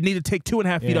 You need to take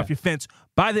 2.5 feet off your fence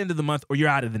by the end of the month, or you're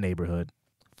out of the neighborhood.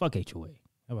 Fuck HOA.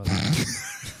 How about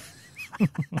that?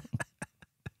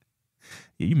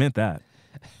 Yeah, you meant that.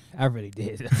 I really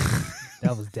did.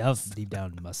 that was deep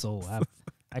down in my soul.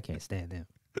 I can't stand them.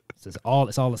 It's all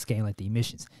a scam, like the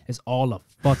emissions. It's all a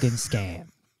fucking scam.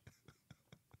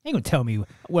 Ain't gonna tell me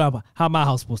how my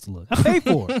house supposed to look. I pay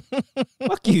for it.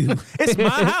 Fuck you. It's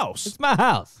my house. It's my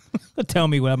house. Don't tell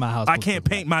me what my house. I can't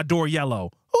paint my door yellow.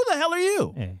 Who the hell are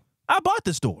you? Yeah. I bought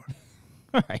this door.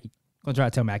 All right. Gonna try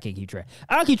to tell me I can't keep trash.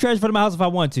 I'll keep trash in front of my house if I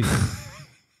want to.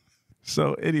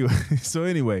 So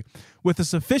anyway, with a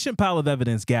sufficient pile of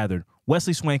evidence gathered,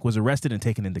 Wesley Swank was arrested and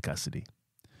taken into custody.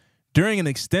 During an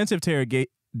extensive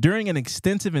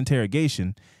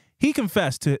interrogation, he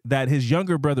confessed that his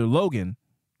younger brother Logan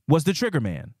was the trigger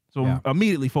man. So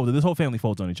immediately folded. This whole family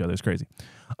folds on each other. It's crazy.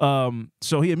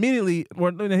 So he immediately, he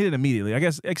didn't immediately. I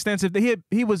guess extensive.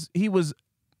 He was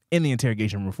in the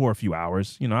interrogation room for a few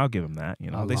hours. I'll give him that.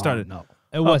 They started.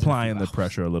 It wasn't applying the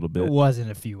pressure a little bit. It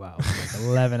wasn't a few hours, like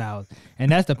 11 hours.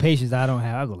 And that's the patience I don't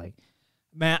have. I go like,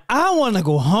 man, I want to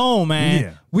go home, man.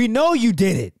 Yeah. We know you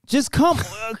did it. Just come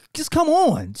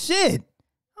on. Shit.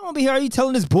 I don't be here. Are you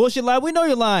telling this bullshit lie? We know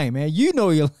you're lying, man. You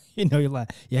know you're lying.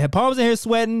 Your palms in here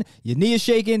sweating. Your knee is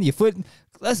shaking. Your foot.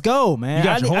 Let's go, man. You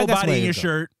got your whole body in your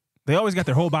shirt. They always got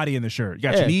their whole body in the shirt. You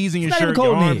got your knees in your shirt,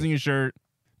 your arms in your shirt.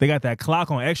 They got that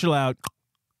clock on extra loud.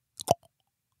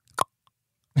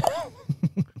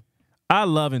 I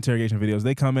love interrogation videos.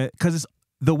 They come in because it's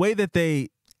the way that they.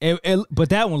 But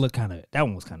that one was kind of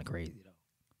crazy though.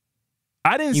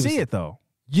 I didn't see it though.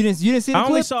 You didn't see the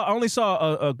clip? I only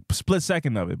saw a split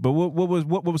second of it. But what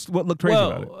looked crazy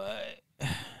about it?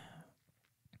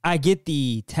 I get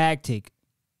the tactic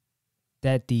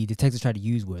that the detectives try to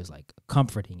use, was like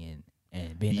comforting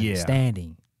and being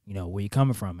understanding. Where you're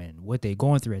coming from and what they're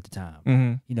going through at the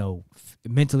time. Mm-hmm.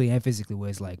 Mentally and physically. Where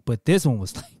it's like, but this one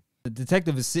was like. The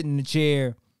detective is sitting in the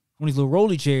chair, one of these little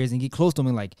rolly chairs, and get close to him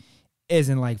and like, is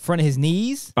in like front of his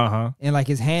knees, and like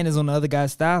his hand is on the other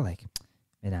guy's thigh. Like,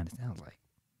 man, I understand. I was like,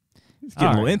 it's getting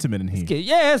a little intimate in here.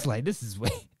 Yeah, it's like this is way.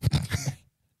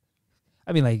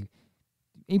 I mean, like,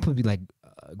 he probably be like,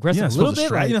 aggressive a little bit.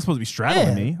 You're not supposed to be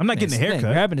straddling me. I'm not getting a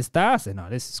haircut. Grabbing his thigh. I said, no,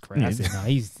 this is crazy. I said, no,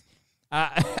 he's.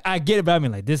 I get it, but I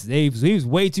mean, like this. He was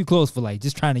way too close for like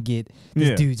just trying to get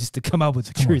this dude just to come out with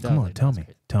the truth. Come on, like, tell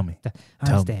me. I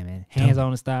understand, man. Hands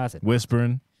on his thigh. I said,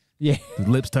 whispering. Yeah. His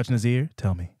lips touching his ear.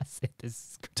 Tell me. I said, this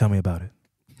is crazy. Tell me about it.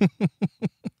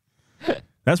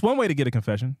 That's one way to get a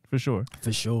confession, for sure.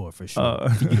 For sure.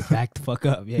 You get back the fuck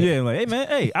up. Yeah. Like, hey man,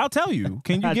 hey, I'll tell you.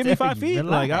 Can you give me 5 feet?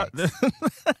 Relax.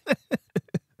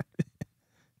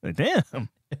 Like, damn.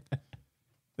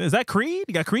 Is that Creed?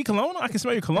 You got Creed cologne? I can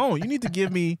smell your cologne. You need to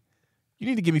give me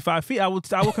 5 feet. I will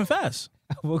confess.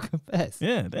 I will confess.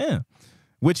 Yeah, damn.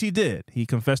 Which he did. He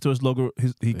confessed to his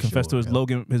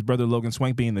his brother Logan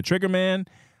Swank being the trigger man.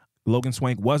 Logan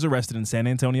Swank was arrested in San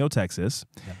Antonio, Texas.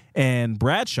 Yeah. And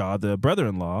Bradshaw, the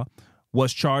brother-in-law,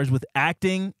 was charged with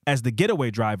acting as the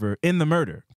getaway driver in the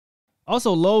murder.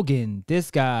 Also, Logan, this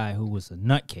guy who was a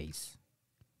nutcase.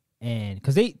 And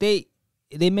because they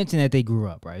mentioned that they grew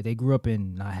up, right? They grew up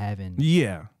in not having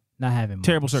money.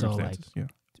 Terrible circumstances. So,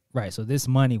 like, right. So this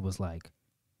money was like,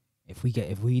 if we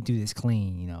do this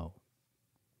clean, you know,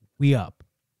 we up,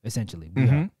 essentially. We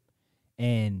up.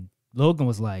 And Logan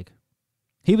was like,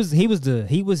 he was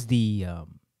the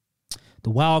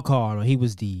wild card, or he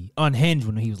was the unhinged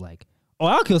one. He was like, oh,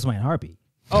 I'll kill somebody in a heartbeat.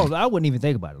 Oh, I wouldn't even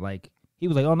think about it. Like, he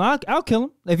was like, oh no, I'll kill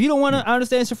him. If you don't want to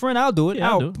understand it's your friend, I'll do it.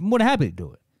 I'm more than happy to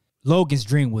do it. Logan's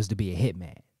dream was to be a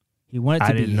hitman. He wanted to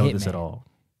be a hitman. I didn't know this at all.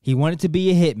 He wanted to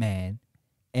be a hitman,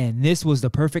 and this was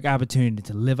the perfect opportunity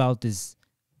to live out this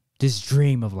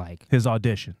dream of like his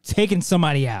audition, taking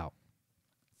somebody out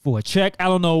for a check. I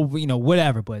don't know,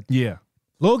 whatever, but yeah.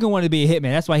 Logan wanted to be a hitman.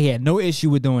 That's why he had no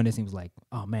issue with doing this. He was like,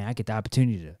 oh man, I get the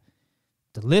opportunity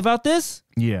to live out this.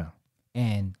 Yeah.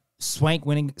 And Swank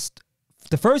winning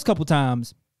the first couple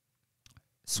times,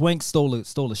 Swank stole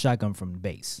a shotgun from the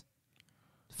base.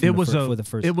 It was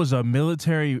a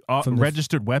military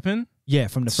registered weapon? Yeah,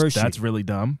 from the first That's really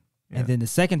dumb. Yeah. And then the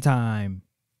second time,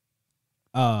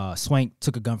 Swank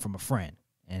took a gun from a friend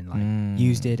and like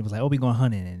used it and was like, oh, we going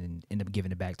hunting, and then ended up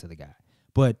giving it back to the guy.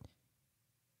 But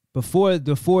before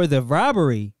the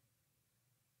robbery,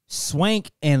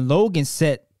 Swank and Logan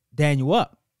set Daniel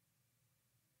up.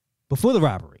 Before the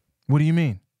robbery. What do you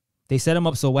mean? They set him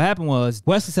up. So what happened was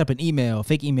Wesley set up a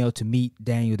fake email to meet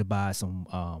Daniel to buy some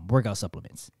workout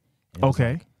supplements.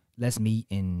 Okay. Like, let's meet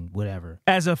in whatever.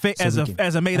 As a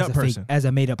made up person. As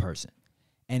a made up person.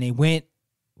 And they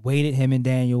waited him and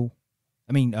Daniel.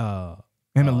 I mean him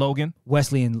and Logan.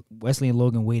 Wesley and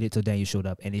Logan waited till Daniel showed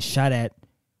up, and they shot at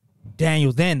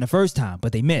Daniel then the first time,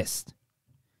 but they missed.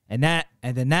 And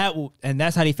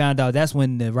that's how they found out. That's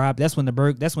when the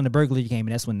burglary came,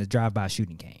 and that's when the drive-by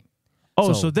shooting came.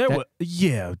 Oh, so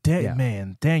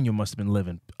man, Daniel must have been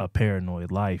living a paranoid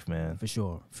life, man. For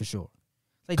sure.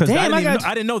 Like, damn,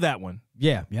 I didn't know that one.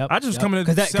 Yeah, yep. I just coming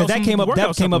to because that came up.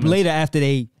 That came up later after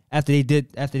they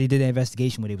did the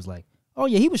investigation, where they was like, oh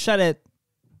yeah, he was shot at.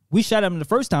 We shot him the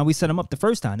first time. We set him up the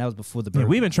first time. That was before the burglary. Yeah,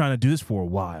 we've been trying to do this for a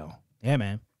while. Yeah,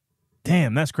 man.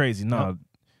 Damn, that's crazy. No, yep.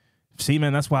 See,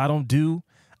 man, that's why I don't do.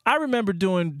 I remember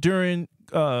during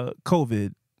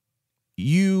COVID,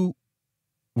 you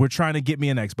were trying to get me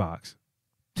an Xbox.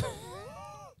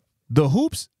 The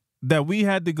hoops that we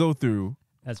had to go through.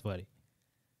 That's funny.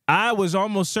 I was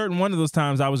almost certain one of those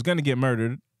times I was gonna get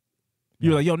murdered. You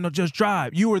were like, "Yo, no, just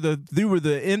drive." You were the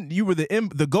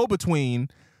go between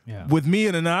with me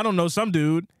and I don't know, some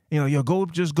dude.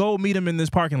 Just go meet him in this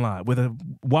parking lot with a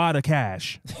wad of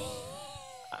cash.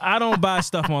 I don't buy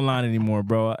stuff online anymore,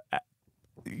 bro.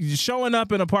 Showing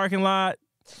up in a parking lot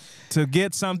to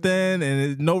get something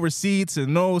and no receipts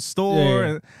and no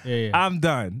store, I'm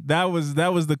done. That was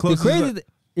the closest.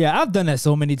 I've done that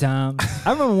so many times.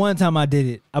 I remember one time I did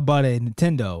it. I bought a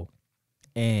Nintendo,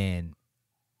 and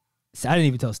I didn't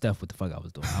even tell Steph what the fuck I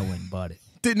was doing. I went and bought it.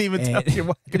 Didn't even tell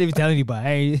you. Didn't even tell anybody.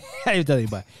 I didn't even tell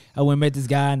anybody. I went and met this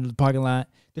guy in the parking lot.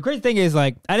 The crazy thing is,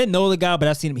 like, I didn't know the guy, but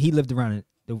I seen him. He lived around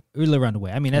the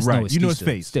way. I mean, that's no excuse. You know his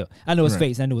face. Still, I know his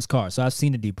face. I knew his car. So I've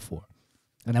seen the dude before.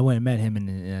 And I went and met him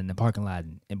in the parking lot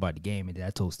and bought the game. And then I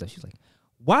told Steph, she's like,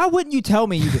 "Why wouldn't you tell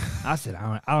me you did?" I said,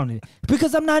 "I don't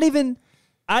because I'm not even.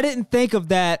 I didn't think of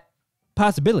that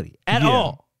possibility at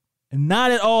all.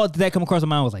 Not at all did that come across my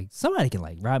mind. I was like, somebody can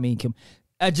like rob me and kill me.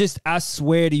 I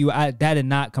swear to you, that did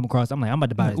not come across. I'm like, I'm about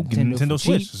to buy a Nintendo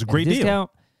Switch. It's a great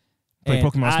deal. Play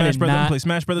Pokemon Smash Brothers. Play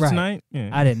Smash Brothers tonight. Yeah.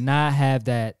 I did not have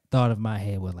that thought of my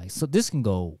head with like, so this can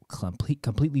go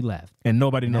completely left, and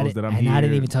nobody knows that I'm here. And I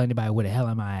didn't even tell anybody where the hell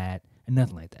am I at, and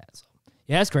nothing like that. So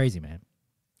yeah, that's crazy, man.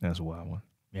 That's a wild one.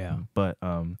 Yeah. But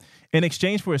in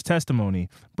exchange for his testimony,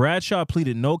 Bradshaw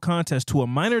pleaded no contest to a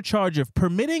minor charge of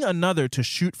permitting another to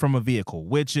shoot from a vehicle,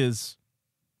 which is,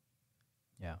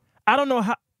 I don't know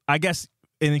how, I guess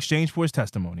in exchange for his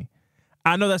testimony.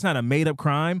 I know that's not a made-up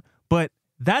crime, but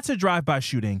that's a drive-by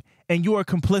shooting, and you are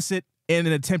complicit in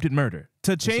an attempted murder.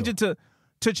 To change it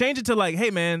to like, hey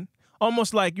man,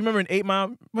 almost like, you remember in 8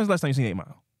 Mile? When's the last time you seen 8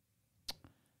 Mile?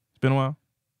 It's been a while.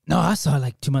 No, I saw it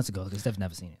like 2 months ago because Steph's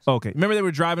never seen it. Okay. Remember they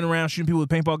were driving around shooting people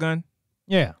with a paintball gun?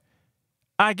 Yeah.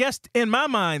 I guess in my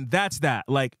mind, that's that.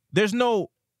 Like, there's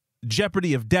no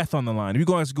jeopardy of death on the line. If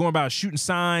you're going about shooting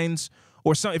signs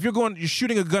or something, if you're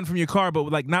shooting a gun from your car,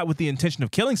 but like not with the intention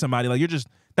of killing somebody, like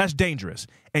that's dangerous.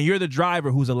 And you're the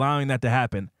driver who's allowing that to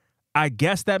happen. I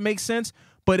guess that makes sense.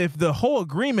 But if the whole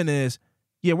agreement is,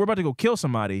 yeah, we're about to go kill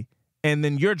somebody, and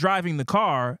then you're driving the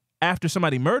car after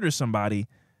somebody murders somebody,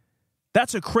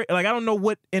 that's like, I don't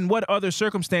know in what other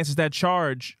circumstances that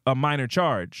charge a minor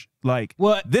charge. Like,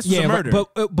 this was a murder.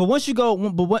 But once you go,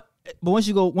 once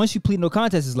you plead no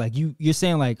contest, it's like you're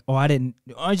saying like, oh, I didn't.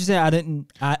 Aren't you saying I didn't?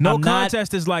 No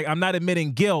contest is like I'm not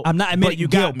admitting guilt. I'm not admitting but you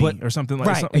guilt, got me or something like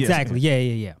that. Right? Exactly.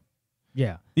 Yeah.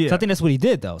 So I think that's what he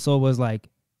did though. So it was like,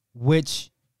 which.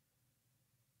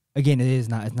 Again, it's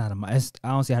not I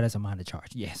don't see how that's a minor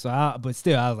charge. Yeah. So, but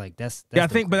still, I was like, that's I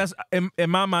think, but that's in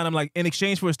my mind. I'm like, in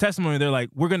exchange for his testimony, they're like,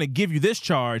 we're gonna give you this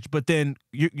charge, but then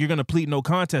you're gonna plead no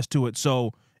contest to it.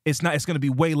 So it's gonna be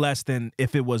way less than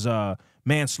if it was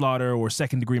manslaughter or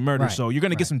second-degree murder. Right. So you're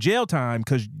gonna get some jail time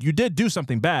because you did do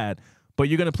something bad, but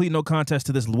you're gonna plead no contest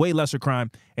to this way lesser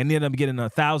crime and end up getting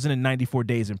 1,094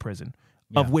 days in prison,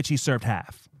 of which he served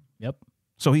half. Yep.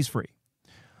 So he's free.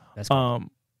 That's cool.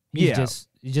 He's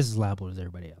just as liable as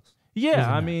everybody else. Yeah,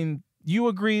 I mean, you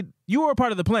agreed. You were a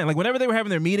part of the plan. Like, whenever they were having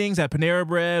their meetings at Panera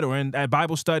Bread or at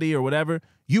Bible study or whatever,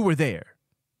 you were there.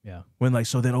 Yeah. When, like,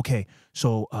 so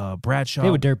Bradshaw.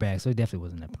 They were dirtbags, so it definitely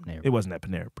wasn't at Panera Bread. It wasn't at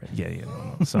Panera Bread. Yeah,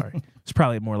 no, sorry. It's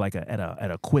probably more like at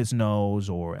a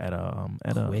Quiznos or at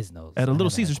a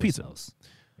Little Caesars Pizza.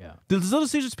 Yeah. Does Little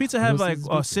Caesars Pizza have like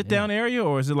a sit-down area,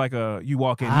 or is it like you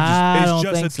walk in, it's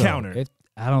just a counter?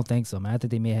 I don't think so, man. I think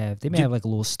they may have like a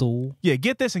little stool. Yeah,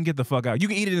 get this and get the fuck out. You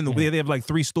can eat it in the They have like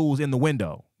 3 stools in the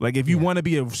window. Like if you want to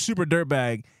be a super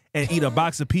dirtbag and eat a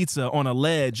box of pizza on a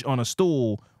ledge on a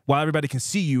stool while everybody can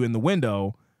see you in the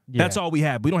window, that's all we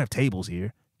have. We don't have tables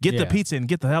here. Get the pizza and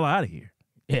get the hell out of here.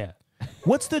 Yeah.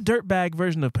 What's the dirtbag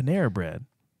version of Panera Bread?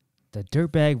 The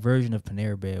dirtbag version of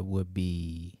Panera Bread would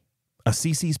be a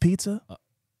CC's Pizza?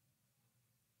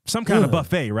 Some kind of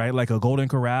buffet, right? Like a Golden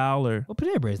Corral or... Well,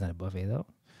 Panera Bread's not a buffet, though.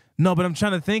 No, but I'm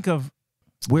trying to think of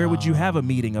where would you have a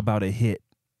meeting about a hit?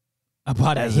 As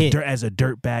a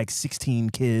dirtbag,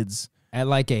 16 kids. At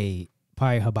like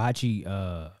probably hibachi,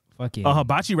 fucking... A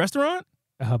hibachi restaurant?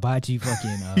 A hibachi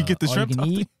fucking... you get the shrimp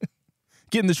tossed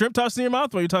getting the shrimp tossed in your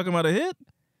mouth while you're talking about a hit?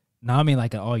 No, I mean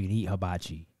like an all-you-can-eat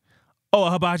hibachi. Oh,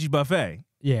 a hibachi buffet?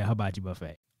 Yeah, hibachi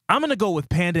buffet. I'm going to go with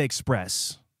Panda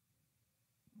Express.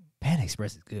 Panda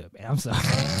Express is good, man. I'm sorry.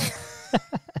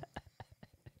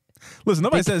 Listen,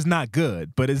 nobody says it's not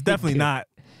good, but it's definitely not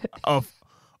a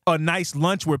nice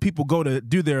lunch where people go to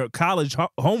do their college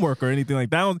homework or anything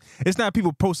like that. It's not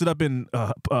people posted up in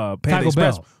Panda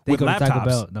Express with laptops. Taco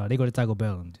Bell. No, they go to Taco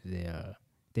Bell and do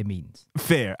their meetings.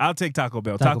 Fair. I'll take Taco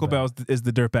Bell. Taco Bell is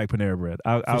the dirtbag Panera Bread.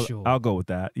 I'll go with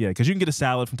that. Yeah, because you can get a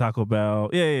salad from Taco Bell.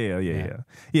 Yeah.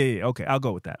 Okay, I'll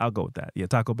go with that. Yeah,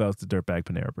 Taco Bell's the dirtbag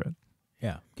Panera Bread.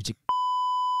 Yeah. Get you.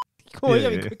 Cool, you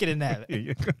gotta be quicker than that.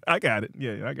 I got it.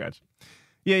 Yeah, I got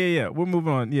you. Yeah. We're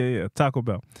moving on. Yeah. Taco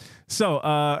Bell. So,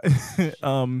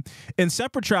 in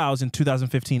separate trials in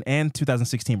 2015 and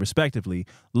 2016, respectively,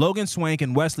 Logan Swank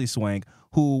and Wesley Swank,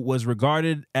 who was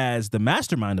regarded as the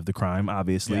mastermind of the crime,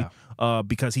 obviously,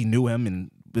 because he knew him and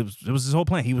it was his whole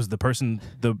plan. He was the person,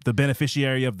 the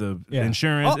beneficiary of the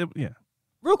insurance.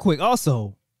 Real quick,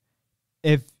 also,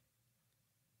 if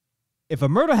a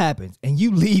murder happens and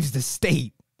you leaves the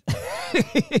state,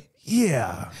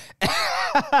 yeah,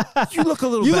 you look a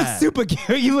little bad.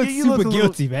 You look super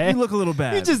guilty, man. You look a little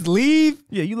bad. You just leave.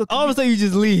 Yeah, you look. All of a sudden, you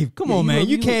just leave. Come on, man.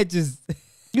 You can't just.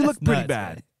 You look pretty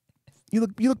bad. You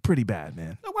look pretty bad,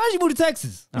 man. Why'd you move to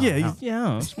Texas? I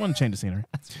just want to change the scenery.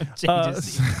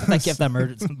 I kept that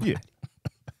murdered somebody. Yeah.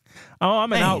 Oh,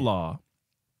 I'm an outlaw.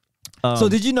 So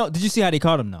did you see how they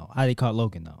caught him though? How they caught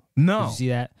Logan though? No. Did you see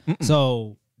that?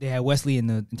 So they had Wesley in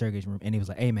the interrogation room, and he was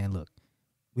like, "Hey man, look,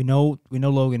 we know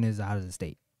Logan is out of the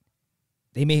state."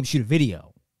 They made him shoot a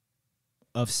video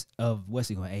of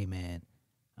Wesley going, "Hey man,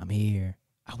 I'm here.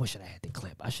 I wish I had the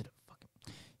clip. I should have fucking."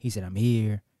 He said, "I'm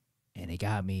here, and they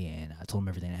got me, and I told him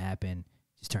everything that happened.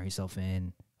 Just turn yourself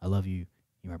in. I love you.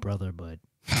 You're my brother, but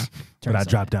But I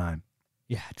dropped dime.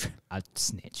 Yeah, I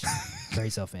snitched. Turn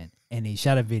yourself in. And he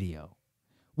shot a video,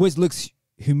 which looks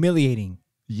humiliating.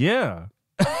 Yeah.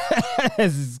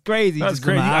 This is crazy. That's just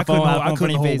crazy. I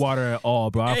couldn't hold face. water at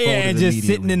all, bro. I Yeah, and just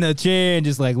sitting in the the chair and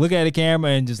just like look at the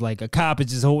camera and just like a cop is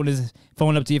just holding his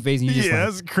phone up to your face and you just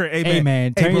that's crazy. Hey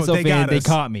man, turn yourself in. They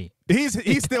caught me.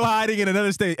 He's still hiding in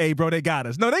another state. Hey, bro, they got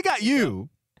us. No, they got you.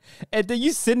 And then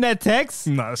you send that text.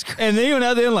 No, that's crazy. And then you're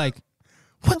out there like,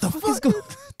 what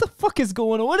the fuck is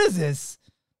going on? What is this?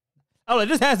 Oh, like,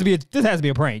 this has to be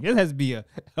a prank. This has to be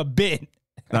a bit.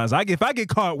 Nah, if I get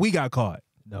caught, we got caught.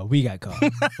 No, we got caught.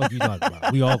 What you talking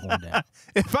about? We all going down.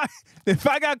 If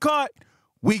I got caught,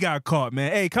 we got caught,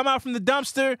 man. Hey, come out from the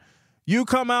dumpster. You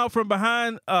come out from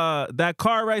behind that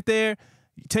car right there.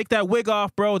 You take that wig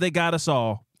off, bro. They got us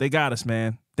all. They got us,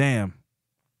 man. Damn.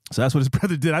 So that's what his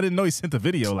brother did. I didn't know he sent the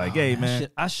video. Like, hey, man.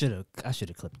 I should have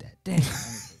clipped that. Damn.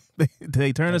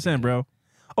 they turned us in, bro.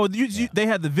 Oh, they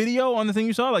had the video on the thing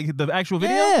you saw, like the actual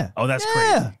video. Yeah. Oh, that's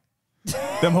crazy.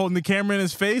 Them holding the camera in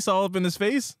his face, all up in his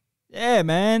face. Yeah,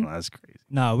 man. Oh, that's crazy.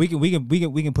 No, we can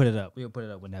put it up. We can put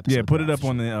it up when that episode. Yeah, put it up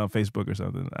on the Facebook or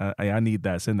something. I need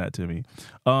that. Send that to me.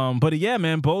 But yeah,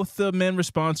 man, both the men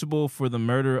responsible for the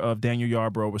murder of Daniel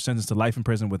Yarbrough were sentenced to life in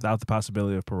prison without the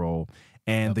possibility of parole.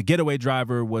 And the getaway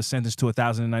driver was sentenced to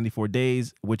 1,094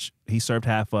 days, which he served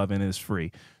half of and is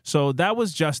free. So that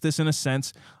was justice in a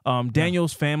sense.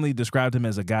 Daniel's family described him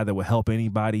as a guy that would help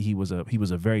anybody. He was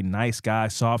a very nice guy,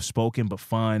 soft-spoken but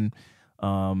fun.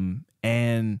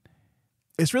 And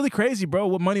it's really crazy, bro,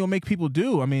 what money will make people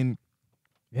do. I mean,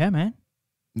 yeah, man.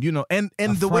 You know, and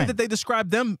the way that they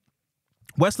described them,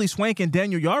 Wesley Swank and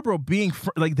Daniel Yarbrough being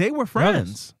like they were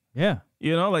friends. Yeah.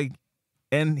 You know, like,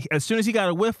 and as soon as he got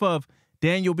a whiff of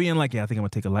Daniel being like, yeah, I think I'm gonna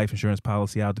take a life insurance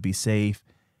policy out to be safe,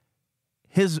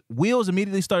 his wheels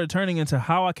immediately started turning into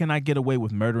how can I get away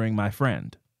with murdering my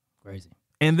friend? Crazy.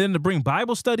 And then to bring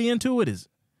Bible study into it is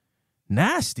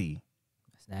nasty.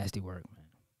 It's nasty work, man.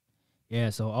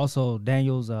 Yeah, so also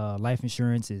Daniel's life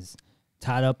insurance is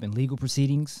tied up in legal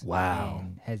proceedings. Wow.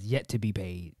 And has yet to be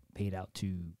paid out to,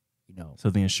 you know. So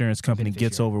the insurance company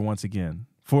gets over once again.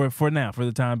 For now, for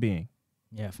the time being.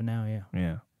 Yeah, for now, yeah.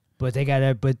 Yeah. But they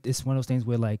got but it's one of those things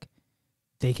where like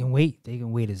they can wait. They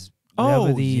can wait as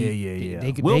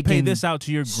yeah. We'll pay this out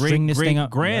to your great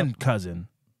grand cousin.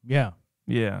 Yeah.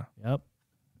 Yeah.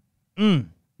 Yep.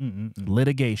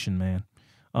 Litigation, man.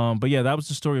 But yeah, that was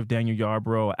the story of Daniel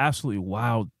Yarbrough. Absolutely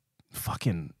wild,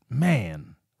 fucking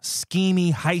man,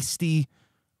 schemy, heisty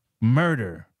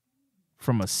murder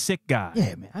from a sick guy.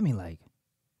 Yeah, man. I mean, like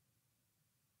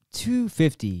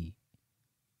 $250.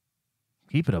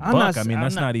 Keep it a buck. I mean,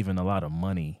 that's not even a lot of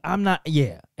money. I'm not.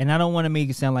 Yeah, and I don't want to make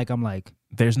it sound like I'm like.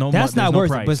 There's no. That's not worth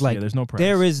price. it. But it's like there's no price.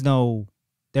 There is no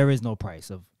price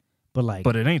of. But like.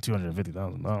 But it ain't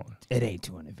 $250,000. It ain't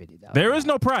 $250,000. There is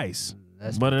no price.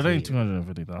 But it ain't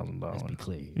 $250,000. Let's be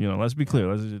clear. You know, let's be clear.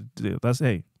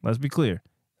 Let's be clear.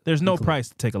 There's no price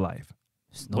to take a life.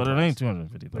 But it ain't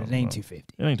 $250,000. But it ain't $250,000.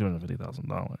 It ain't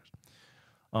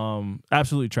 $250,000.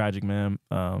 Absolutely tragic, man.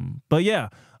 But yeah,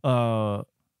 you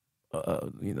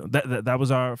know that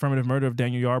was our affirmative murder of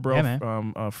Daniel Yarbrough. Yeah,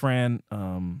 man. Fran,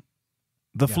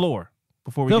 floor.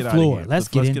 Before we get out of here, let's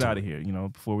get out of here. You know,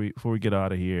 before we get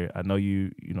out of here, I know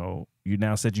you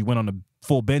now said you went on a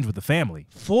full binge with the family.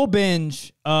 Full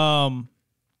binge. Rob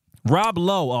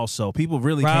Lowe also. People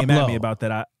really came at me about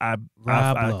that. I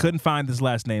couldn't find his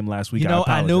last name last week. You know,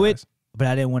 I knew it, but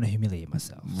I didn't want to humiliate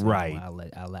myself. So right. I let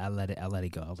it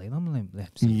go. I was like, let me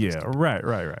yeah. Right.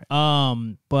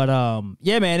 But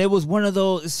yeah, man, it was one of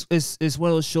those. It's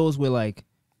one of those shows where like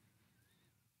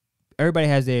everybody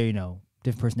has their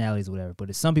different personalities or whatever. But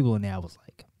there's some people in there I was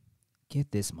like,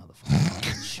 get this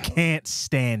motherfucker. Can't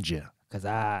stand you. Because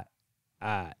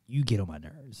you get on my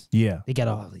nerves. Yeah. They got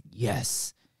all like,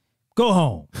 yes, go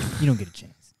home. You don't get a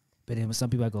chance. But then with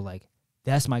some people I go like,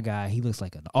 that's my guy. He looks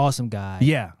like an awesome guy.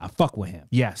 Yeah. I fuck with him.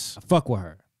 Yes. I fuck with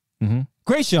her. Mm-hmm.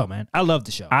 Great show, man. I love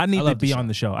the show. I need to be on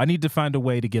the show. I need to find a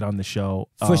way to get on the show.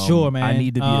 For sure, man. I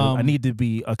need to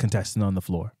be a contestant on the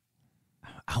floor.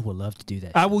 I would love to do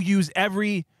that. I will use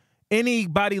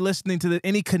anybody listening to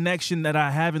any connection that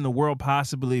I have in the world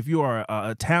possibly. If you are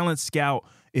a talent scout,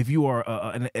 if you are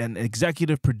an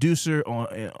executive producer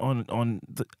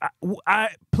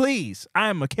please, I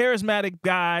am a charismatic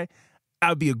guy.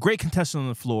 I'd be a great contestant on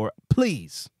the floor.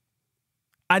 Please.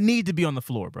 I need to be on the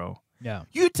floor, bro. Yeah.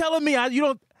 You telling me I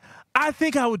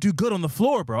think I would do good on the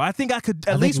floor, bro. I think I could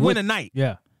at least win a night.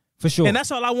 Yeah. For sure. And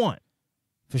that's all I want.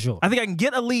 For sure. I think I can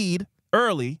get a lead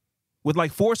early with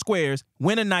like 4 squares,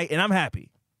 win a night, and I'm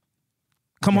happy.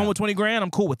 Come home with 20 grand,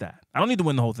 I'm cool with that. I don't need to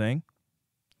win the whole thing.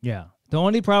 Yeah. The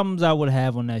only problems I would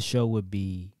have on that show would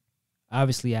be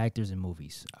obviously actors and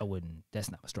movies. I wouldn't.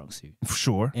 That's not my strong suit. For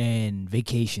sure. And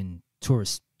vacation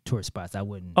tourist spots. I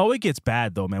wouldn't. Oh, it gets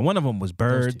bad though, man. One of them was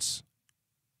birds.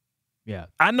 Yeah.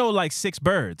 I know like 6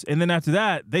 birds, and then after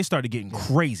that, they started getting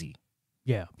crazy.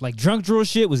 Yeah, like drunk drawer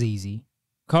shit was easy.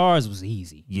 Cars was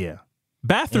easy. Yeah.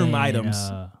 Bathroom items.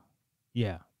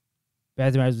 Yeah.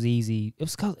 Bathroom items was easy. It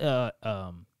was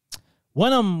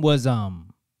one of them was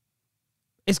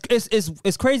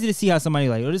it's crazy to see how somebody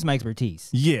like, oh, this is my expertise.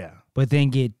 Yeah. But then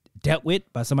get dealt with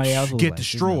by somebody else. Get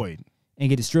destroyed. And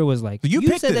get destroyed was like, you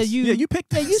picked said this. that You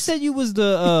picked this. You said you was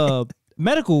the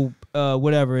medical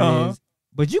whatever it is.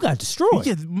 But you got destroyed.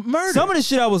 You get murdered. Some of the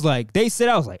shit I was like, they said,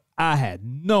 I was like, I had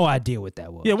no idea what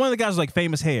that was. Yeah, one of the guys was like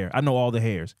famous hair. I know all the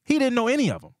hairs. He didn't know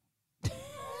any of them.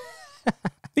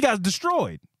 He got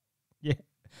destroyed. Yeah.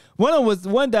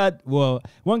 One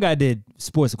guy did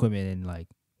sports equipment and like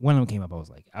one of them came up. I was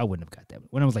like, I wouldn't have got that.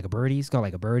 One of them was like a birdie. It's called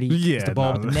like a birdie. Yeah. It's the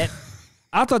ball with the net.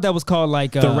 I thought that was called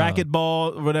like the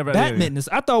racquetball or whatever. Badminton.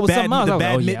 I thought it was something else. The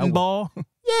badminton ball.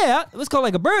 Yeah, it was called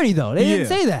like a birdie though. They didn't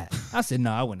say that. I said,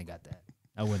 no, I wouldn't have got that.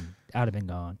 I wouldn't. I'd have been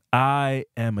gone. I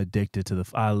am addicted to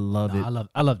I love it.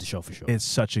 I love the show for sure. It's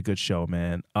such a good show,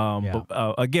 man. But,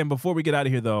 again, before we get out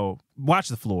of here though, watch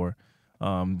The Floor.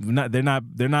 They're not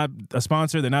a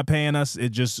sponsor. They're not paying us. It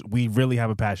just, we really have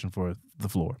a passion for The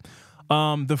Floor.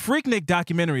 The Freaknik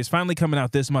documentary is finally coming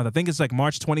out this month. I think it's like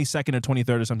March 22nd or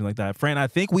 23rd or something like that. Fran, I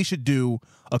think we should do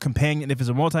a companion. If it's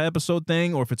a multi-episode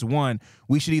thing or if it's one,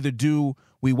 we should either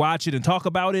we watch it and talk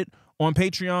about it on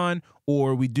Patreon,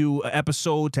 or we do an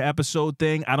episode to episode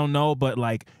thing. I don't know, but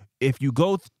like if you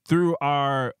go through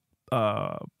our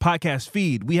podcast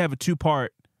feed, we have a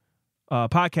 2-part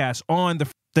podcast on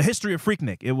the history of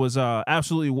Freaknik. It was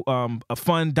absolutely a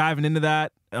fun diving into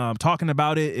that, talking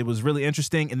about it. It was really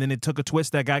interesting, and then it took a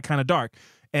twist that got kind of dark.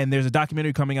 And there's a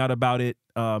documentary coming out about it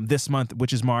this month,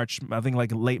 which is March. I think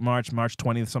like late March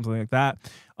 20th, something like that.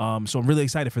 So I'm really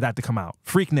excited for that to come out.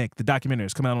 Freaknik, the documentary,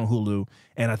 is coming out on Hulu,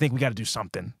 and I think we got to do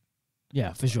something.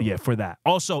 Yeah, for sure. Yeah, for that.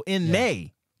 Also, in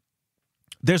May,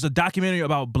 there's a documentary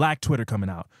about Black Twitter coming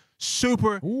out.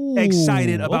 Super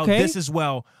excited about this as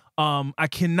well. I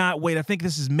cannot wait. I think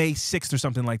this is May 6th or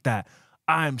something like that.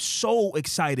 I'm so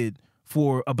excited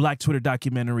for a Black Twitter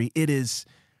documentary. It is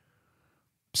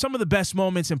some of the best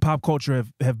moments in pop culture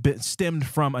have been stemmed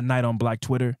from a night on Black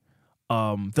Twitter.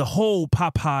 The whole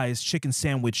Popeyes chicken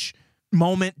sandwich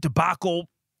moment, debacle,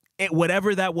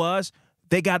 whatever that was,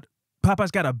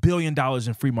 Popeyes got $1 billion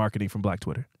in free marketing from Black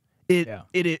Twitter. It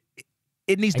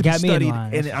needs to be studied,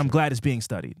 and I'm glad it's being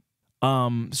studied.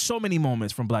 So many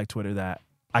moments from Black Twitter that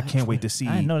I can't wait to see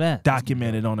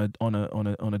documented on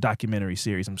a documentary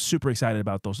series. I'm super excited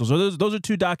about those. Those are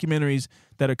 2 documentaries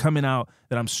that are coming out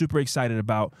that I'm super excited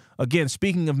about. Again,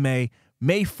 speaking of May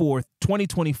 4th,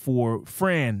 2024,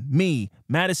 Fran, me,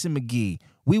 Madison McGee,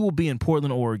 we will be in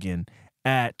Portland, Oregon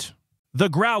at the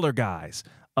Growler Guys.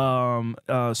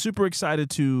 Super excited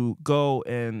to go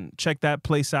and check that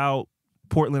place out,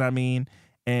 Portland, I mean,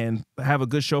 and have a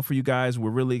good show for you guys.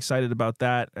 We're really excited about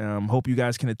that. Hope you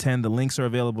guys can attend. The links are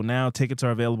available now. Tickets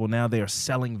are available now. They are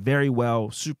selling very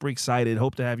well. Super excited.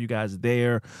 Hope to have you guys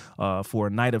there for a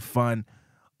night of fun.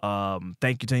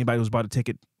 Thank you to anybody who's bought a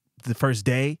ticket the first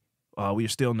day. We are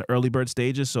still in the early bird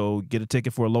stages, so get a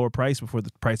ticket for a lower price before the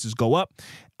prices go up.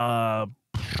 Yeah,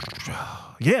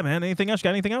 man. Anything else? You got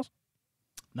anything else?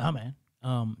 Nah, man.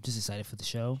 Just excited for the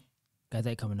show. Got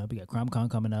that coming up. We got CrimeCon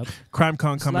coming up.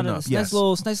 CrimeCon coming up. Yes.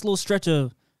 Nice little stretch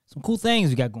of some cool things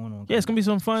we got going on. Yeah, it's gonna be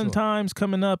some fun times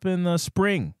coming up in the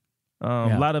spring.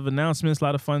 A lot of announcements, a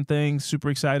lot of fun things. Super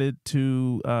excited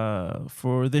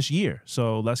for this year.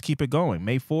 So let's keep it going.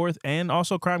 May 4th and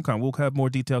also CrimeCon. We'll have more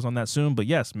details on that soon. But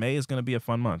yes, May is gonna be a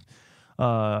fun month.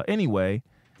 Anyway,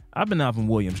 I've been Alvin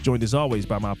Williams, joined as always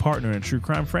by my partner in true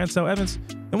crime, Fran and Alvin,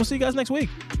 and we'll see you guys next week.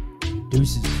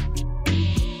 Deuces.